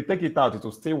 so if you take it out, it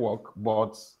will still work,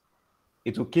 but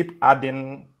it will keep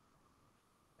adding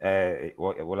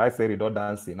will I say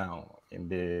redundancy now in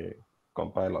the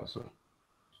compiler. So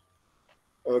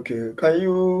okay, can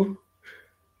you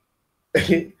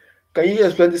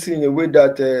explain this in a way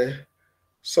that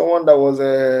someone that was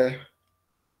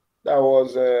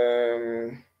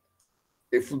a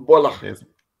footballer yes,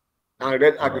 and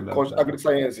read agriculture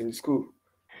science in school,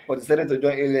 but decided to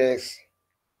join ALS?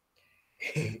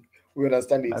 We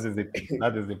understand it.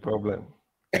 That is the problem.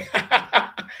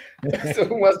 So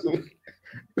who wants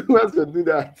to do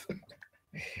that?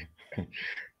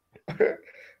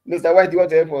 Mr. White, you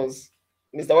want to help us?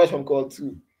 Mr. White from call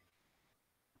 2.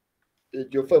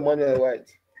 Your friend Manuel White.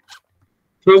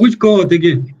 So which cohort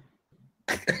again?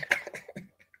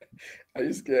 Are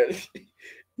you scared?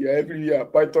 You're every year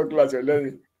Python class, you're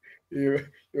learning. You're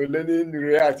learning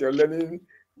React, you're learning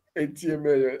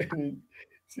HTML, you're learning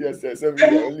CSS every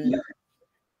year. Only.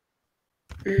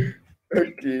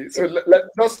 Okay, so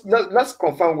let's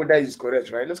confirm whether it's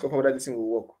correct, right? Let's confirm whether this thing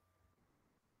will work.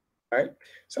 Right?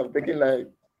 So I'm taking like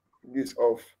this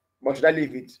off. But should I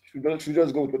leave it? Should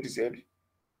just go with what you said?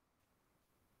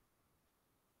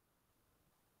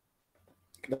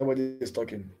 Nobody is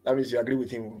talking. That means you agree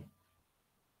with him.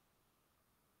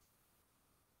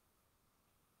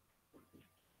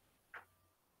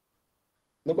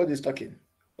 Nobody is talking.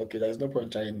 Okay, there's no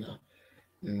point trying now.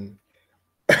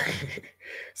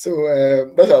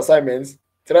 So that's our assignments.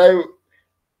 Try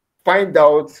find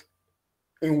out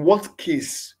in what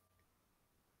case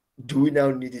do we now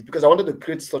need it, because I wanted to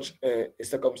create such a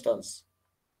circumstance.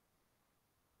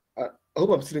 I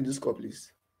hope I'm still in this call,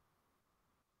 please.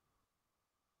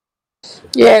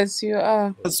 Yes, you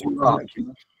are. Yes, you are.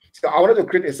 So I wanted to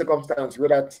create a circumstance where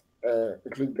that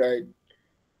include guide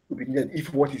would be needed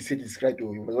if what he said is right,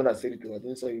 or he was the one that said it, or I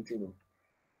didn't say anything.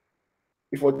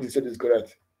 If what he said is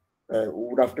correct, we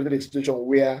would have created a situation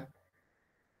where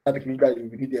that include guide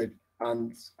would be needed,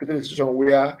 and created a situation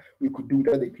where we could do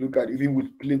that include guide even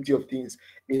with plenty of things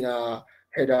in our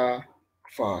header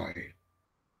file.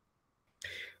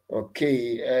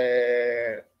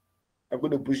 Okay, I'm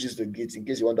going to push this to Git in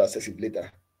case you want to access it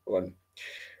later on.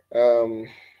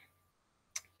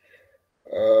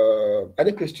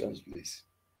 Any questions, please?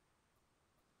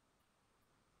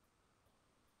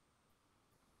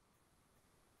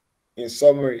 In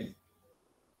summary,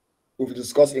 we've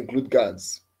discussed include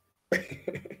guards.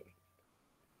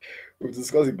 We've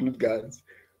discussed include guards.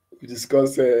 We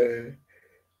discussed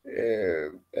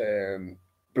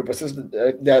preprocessors.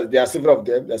 There are several of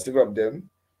them. There are several of them.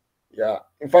 Yeah.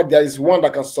 In fact, there is one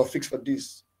that can suffix for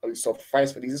this, or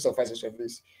suffice for this, suffice for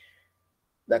this,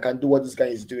 that can do what this guy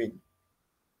is doing.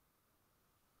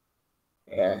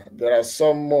 Yeah. There are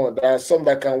some more. There are some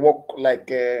that can work like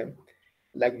the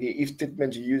if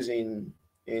statement you use in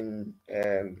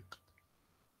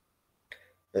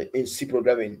C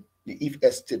programming, the if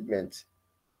else statement.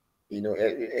 You know,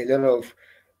 a lot of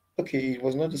okay, it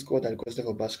was not discovered that requested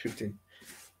for bash scripting.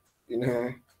 You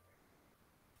know,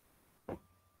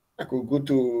 I could go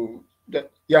to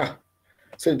yeah.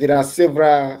 So there are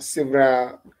several.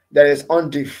 There is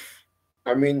undiff.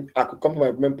 I mean, I could come to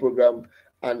my main program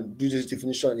and do this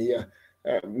definition here,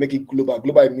 make it global.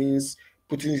 Global means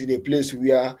putting it in a place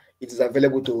where it is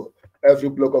available to every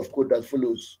block of code that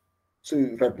follows. So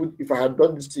if I had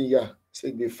done this thing here, so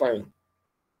it'd be fine.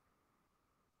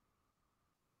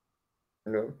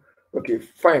 You know, okay,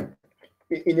 fine.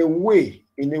 In a way,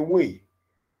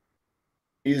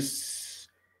 is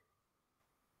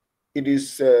it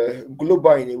is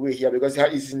global in a way here because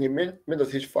it's in a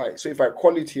main.h file. So if I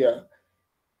call it here,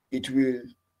 it will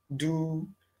do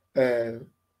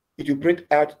it will print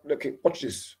out. Okay, watch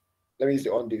this. Let me use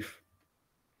the ondiff.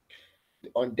 The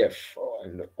ondef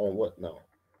on what now?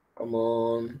 Come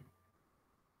on.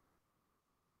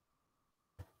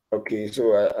 Okay,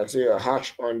 so I say a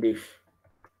hash ondiff.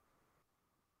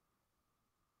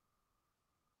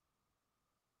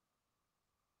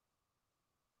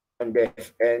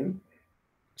 Ondef n.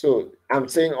 So I'm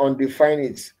saying undefine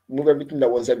it, move everything that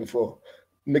was there before,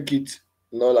 make it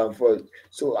null and void.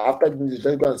 So after this,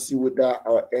 let's go and see whether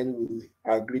our n will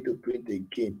agree to print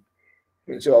again.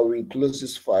 And so I will close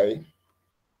this file.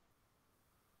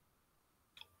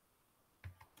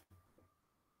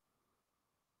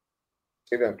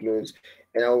 Save and close.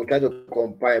 And I will try to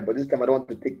compile, but this time I don't want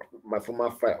to take my former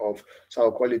file off. So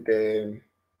I'll call it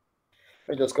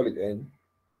let's just call it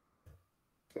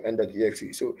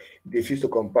n.exe. So they refuse to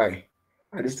compile.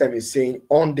 And this time it's saying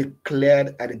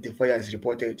undeclared identifier is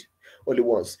reported only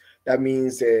once. That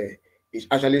means it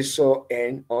actually saw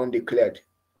n undeclared.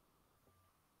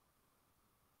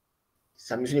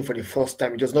 So I'm using it for the first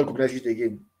time. It does not recognize it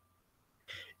again.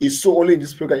 It's so only in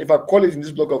this program. If I call it in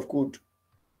this block of code,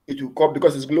 it will come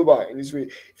because it's global in this way.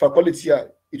 If I call it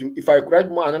here, it will, if I write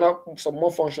some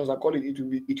more functions, I call it, it will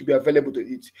be available to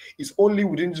it. It's only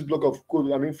within this block of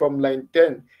code. I mean, from line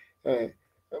 10,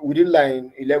 within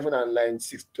line 11 and line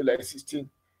 6 to line 16,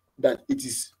 that it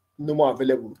is no more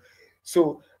available.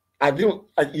 So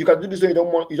you can do this when you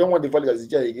don't want the value that is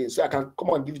there again. So I can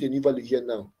come and give it a new value here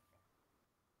now.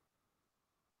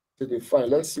 So they fine.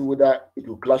 Let's see whether it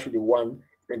will clash with the one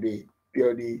in the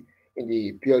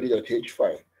PLD.h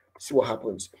file. See what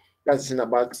happens. That's in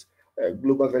about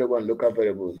global variable and local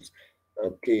variables.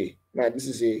 Okay, now this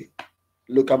is a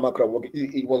local macro.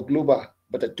 It was global,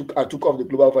 but I took off the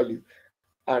global value,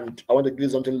 and I want to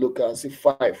give something local and say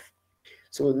 5.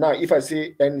 So now if I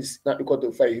say n is not equal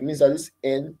to 5, it means that this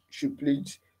n should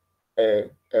print 5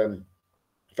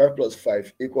 plus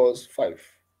 5 equals 5.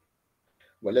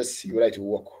 But let's see whether it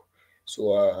will work.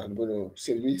 So I'm going to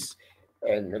save this,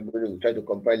 and I'm going to try to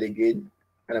compile again,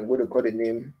 and I'm going to call the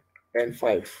name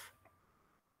n5.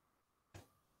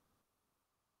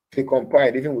 If you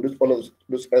compile, even with all of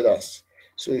those errors,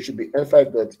 so it should be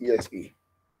n5.exe.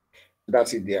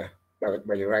 That's it there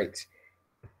by the right.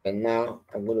 And now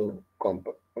I'm going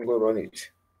to run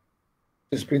it.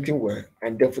 It's printing well.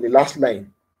 And then for the last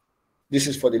line, this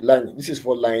is for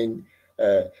line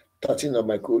 13 of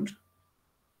my code,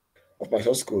 of my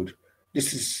source code.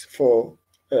 This is for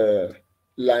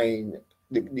line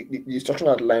the instruction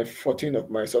at line 14 of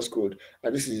my source code,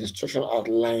 and this is instruction at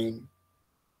line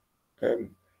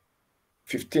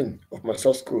 15 of my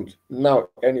source code. Now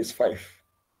n is 5,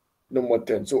 no more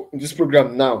 10. So in this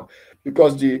program now,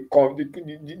 because the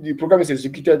program is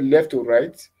executed left to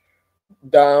right,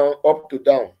 down, up to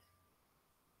down,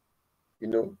 you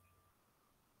know.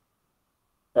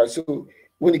 Right, so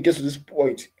when it gets to this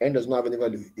point, n does not have any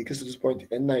value. It gets to this point,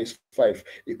 n9 is 5.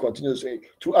 It continues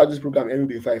throughout this program, n will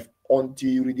be 5 until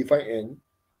you redefine n.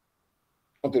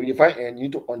 Until you redefine n, you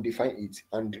need to undefine it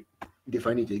and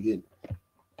define it again.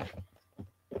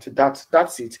 So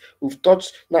that's it. We've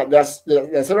touched now. There's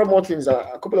several more things.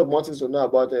 A couple of more things to know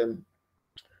about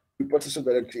preprocessor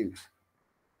directives.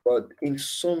 But in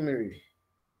summary,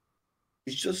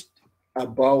 it's just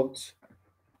about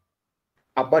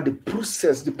about the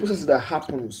process that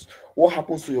happens, what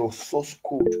happens to your source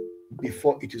code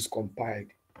before it is compiled.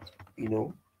 You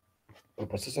know, the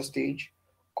processor stage,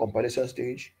 compilation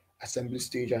stage, assembly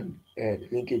stage, and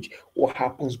linkage. What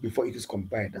happens before it is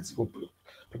compiled? That's what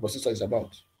the processor is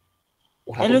about.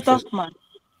 What Hello, happens first? Topman.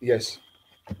 Yes.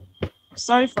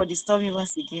 Sorry for disturbing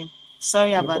once again.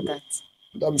 Sorry No about problem. that.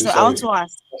 Don't be So I want sorry. to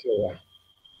ask, That's all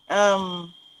right.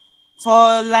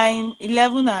 for line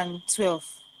 11 and 12,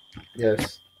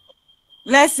 Yes.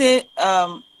 let's say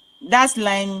that's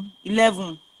line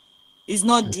 11 is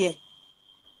not there.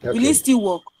 Will it Okay. still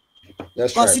work?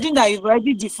 Let's try. Considering that you've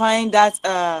already defined that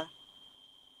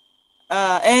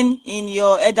n in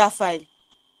your header file,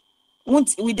 will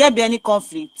there be any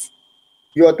conflict?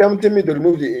 You're tempting me to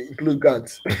remove the include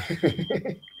guards.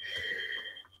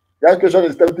 That question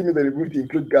is tempting me to remove the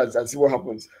include guards and see what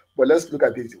happens. But let's look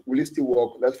at it. Will it still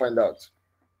work? Let's find out.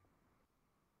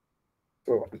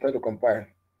 So I'm trying to compile.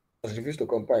 I refuse to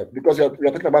compile because you're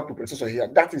talking about preprocessor here.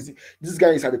 That is this guy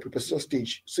is at the preprocessor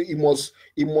stage, so he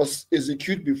must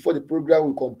execute before the program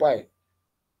will compile.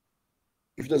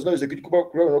 If it does not execute, the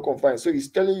program will not compile. So he's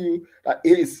telling you that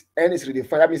n is redefined.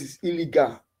 That means it's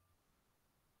illegal.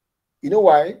 You know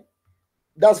why?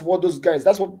 That's what those guys.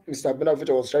 That's what Mr. Benavides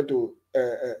was trying to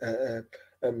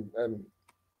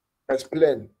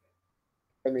explain.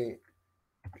 I mean,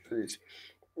 please.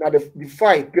 Now the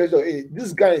fight based on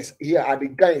these guys here are the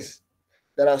guys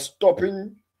that are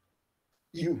stopping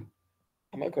you.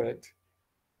 Am I correct?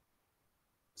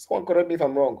 Someone correct me if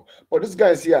I'm wrong. But these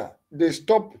guys here, they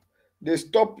stop.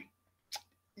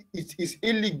 It is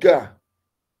illegal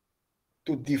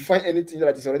to define anything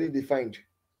that is already defined.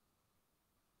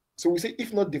 So we say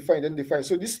if not defined, then defined.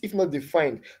 So this if not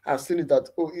defined, I've seen it that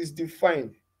it's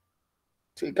defined.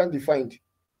 So it can't define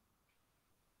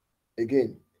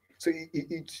again. So the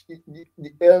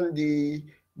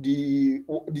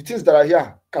things that are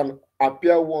here can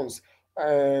appear once.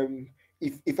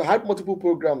 If I had multiple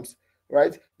programs,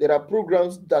 right, there are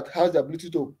programs that has the ability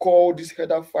to call this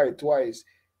header file twice.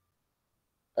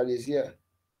 That is here.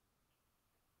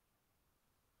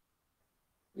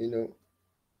 You know,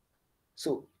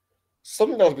 so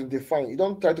something that's been defined, you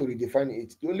don't try to redefine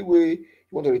it. The only way you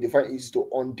want to redefine it is to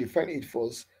undefine it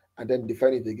first and then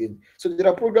define it again. So there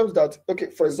are programs that,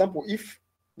 okay, for example, if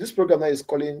this program now is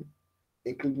calling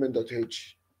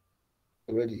include.h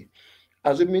already,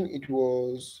 assuming it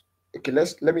was okay,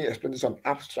 let me explain this one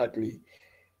abstractly.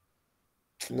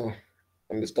 No,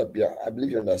 let me stop here. I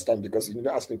believe you understand because you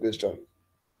didn't ask me a question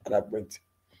at that point.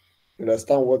 You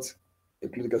understand what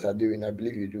include are doing. I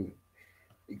believe you do.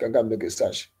 You can go and make a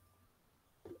search.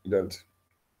 You don't.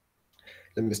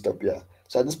 Let me stop here.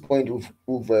 So at this point, we've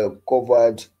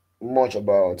covered much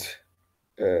about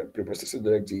preprocessor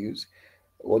directives,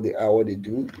 what they are, what they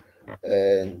do,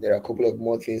 and there are a couple of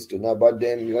more things to know about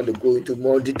them. You want to go into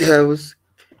more details.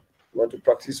 You want to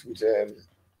practice with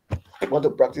want to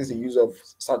practice the use of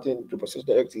certain preprocessor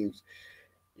directives.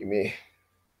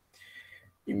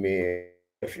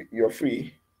 You're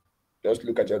free. Just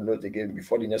look at your notes again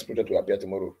before the next project will appear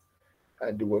tomorrow,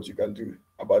 and do what you can do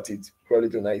about it probably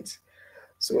tonight.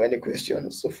 So, any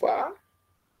questions so far?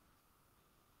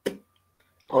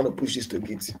 I want to push this to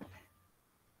Git.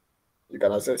 You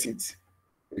can access it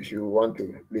if you want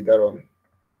to later on.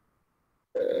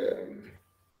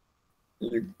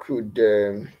 You could.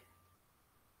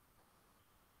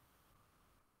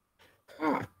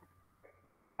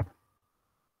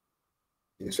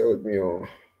 You share with me.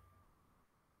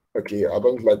 Okay, I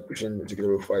don't like pushing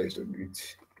particular files to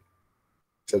Git.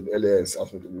 Except LS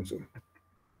asked me to do so.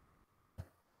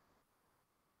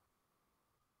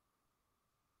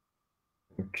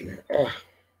 Okay.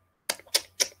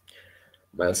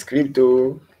 My script,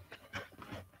 don't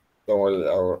worry.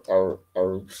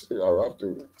 I'll have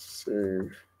to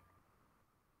save.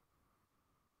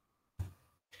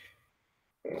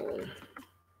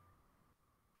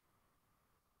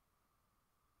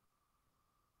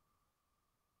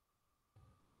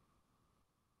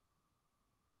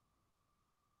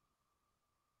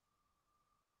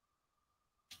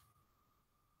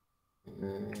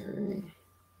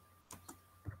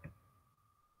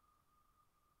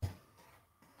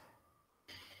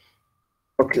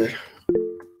 Okay.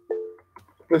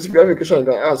 Please, if you have a question, you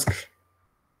can ask.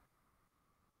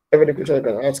 Every question you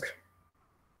can ask.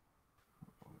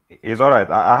 It's all right.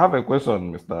 I have a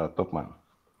question, Mr. Topman.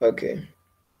 Okay.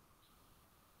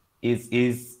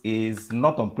 Is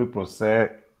not on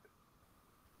preprocessor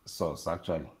source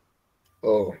actually.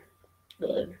 Oh.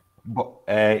 But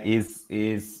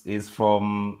is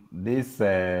from this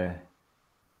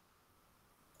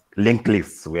linked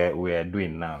list we are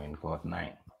doing now in cohort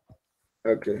 9.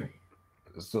 Okay.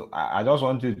 So I just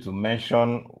want you to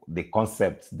mention the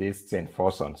concept this thing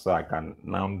falls on, so I can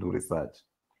now do research.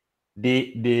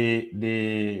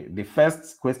 The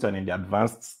first question in the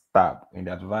advanced tab, in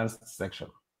the advanced section,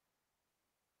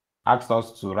 asks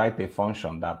us to write a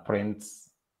function that prints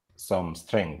some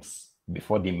strings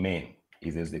before the main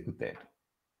is executed.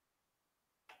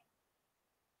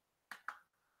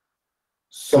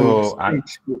 So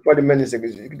before the main is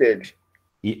executed.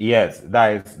 Yes,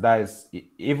 that is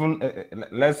even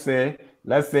let's say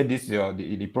this is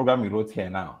the program you wrote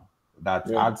here now that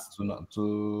adds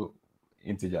to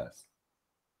integers.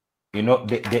 You know,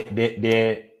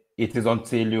 it is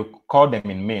until you call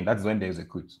them in main that is when they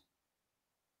execute.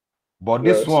 But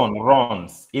this one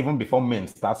runs even before main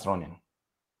starts running.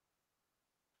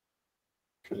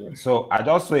 So I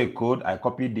just saw a code, I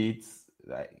copied it,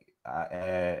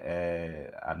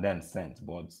 and then sent.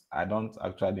 But I don't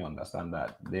actually understand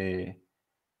that. It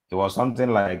was something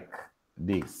like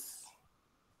this.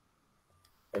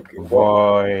 Okay.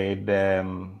 Void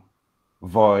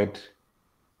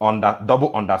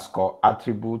double underscore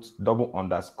attributes double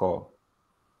underscore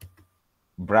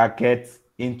bracket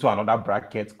into another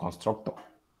bracket constructor.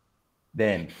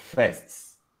 Then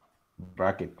first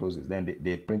bracket closes. Then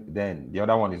they print. Then the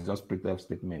other one is just printf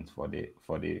statement for the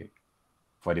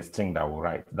string that we'll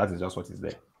write. That is just what is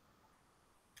there.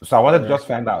 So I wanted to just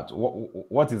find out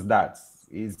what is that?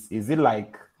 Is it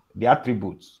like the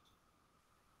attributes?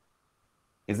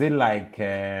 Is it like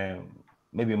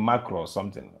maybe macro or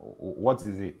something? What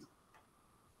is it?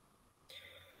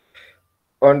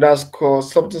 Underscore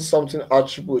something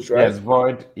attributes, right? Yes,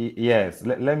 void. Yes.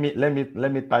 Let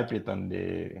me type it on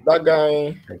the. That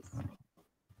guy.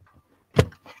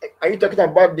 Are you talking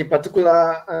about the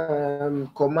particular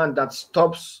command that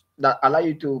stops, that allow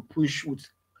you to push with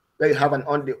where you have an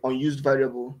unused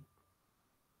variable?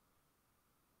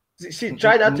 See,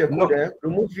 try that your code there,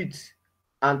 remove it,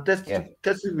 and test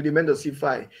it with the main.c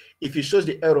file. If it shows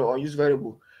the error unused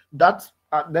variable, that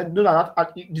then do not.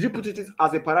 Did you put it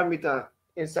as a parameter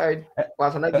inside or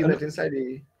as an argument inside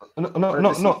the?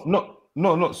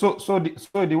 No. So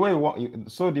the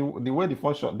way the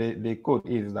function the code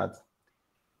is that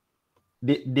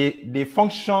the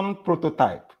function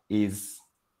prototype is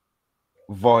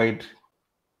void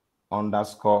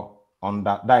underscore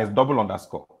that is double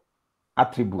underscore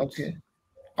attributes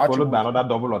followed by another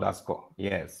double underscore.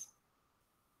 Yes.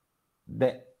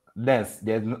 There's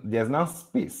now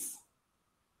space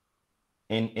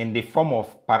in the form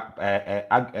of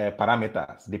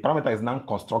parameters. The parameter is now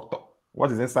constructor.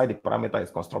 What is inside the parameter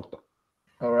is constructor.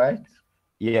 All right.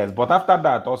 Yes, but after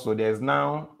that also there's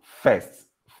now first,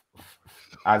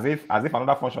 as if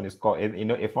another function is called. You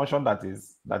know, a function that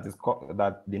is called,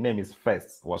 that the name is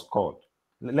first was called.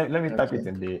 Let me type it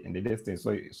in the distance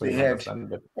so you understand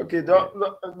better. Okay,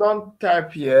 don't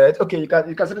type yet. Okay, you can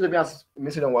send it to me as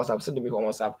message on WhatsApp. Send it to me on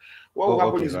WhatsApp. What will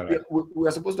happen is we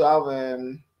are supposed to have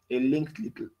a linked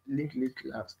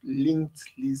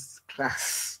list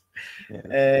class.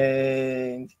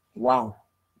 And wow.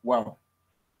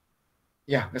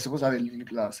 Yeah, we're supposed to have a linked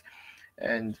class,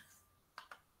 and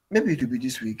maybe it will be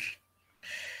this week.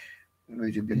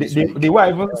 The way I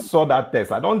even saw that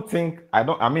text, I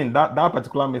mean that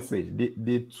particular message,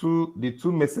 the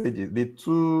two messages, the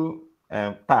two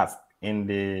tasks in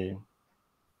the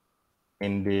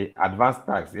advanced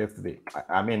tasks yesterday,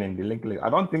 I mean in the linked list, I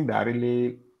don't think they are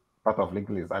really part of linked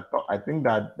list. I think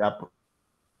that they are.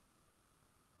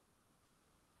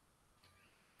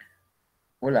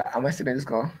 Hola, am I still in this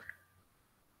call?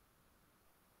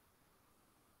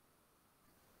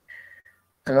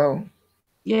 Hello?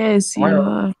 Yes, you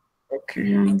are. Okay.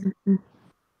 Yeah.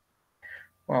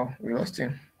 Wow, we lost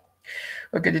him.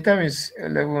 Okay, the time is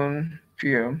 11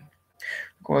 p.m.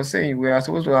 I was saying we are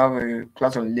supposed to have a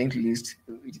class on linked list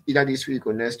either this week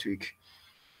or next week.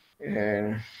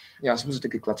 Yeah, I'm supposed to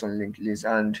take a class on linked list,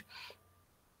 and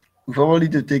we probably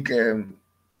need to take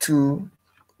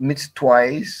meet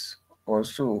twice or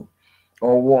so,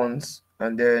 or once,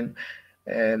 and then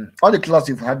all the classes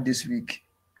you've had this week,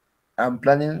 I'm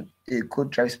planning a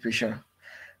code tribe special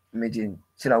meeting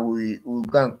so that we'll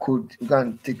go and code, we go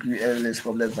and take LLS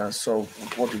problems and solve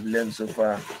what we've learned so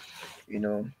far, you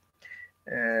know.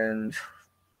 And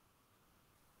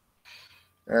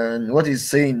what he's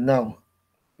saying now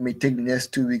may take the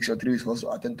next 2 weeks or 3 weeks for us to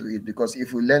attend to it, because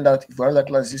if we have that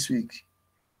class this week,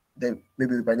 then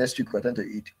maybe by next week we attend to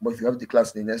it. But if you have the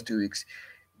class in the next 2 weeks,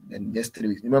 then next 3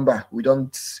 weeks. Remember, we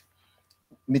don't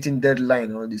meeting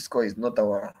deadline or the score is not at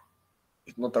all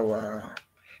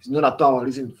our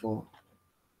reason for.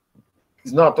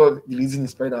 It's not at all the reason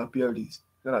inspired our PLDs.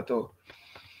 Not at all.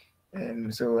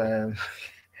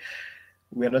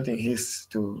 we are not in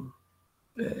haste to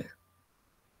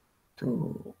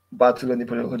battle any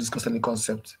point or discuss any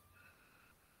concept.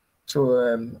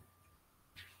 So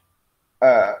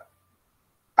at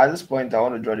this point, I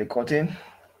want to draw the curtain.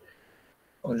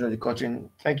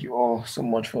 Thank you all so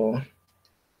much for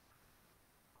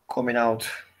coming out.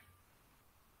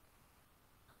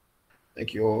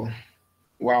 Thank you all.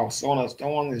 Wow,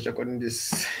 someone is recording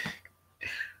this.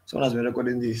 Someone has been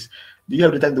recording this. Do you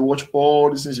have the time to watch all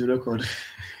the things you record?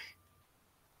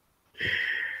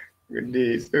 Good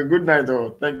day. So good night,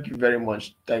 though. Thank you very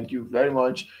much. Thank you very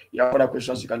much. You have other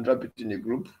questions, you can drop it in the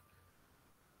group.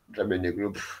 Drop it in the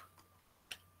group.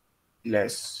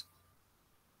 Let's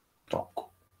talk.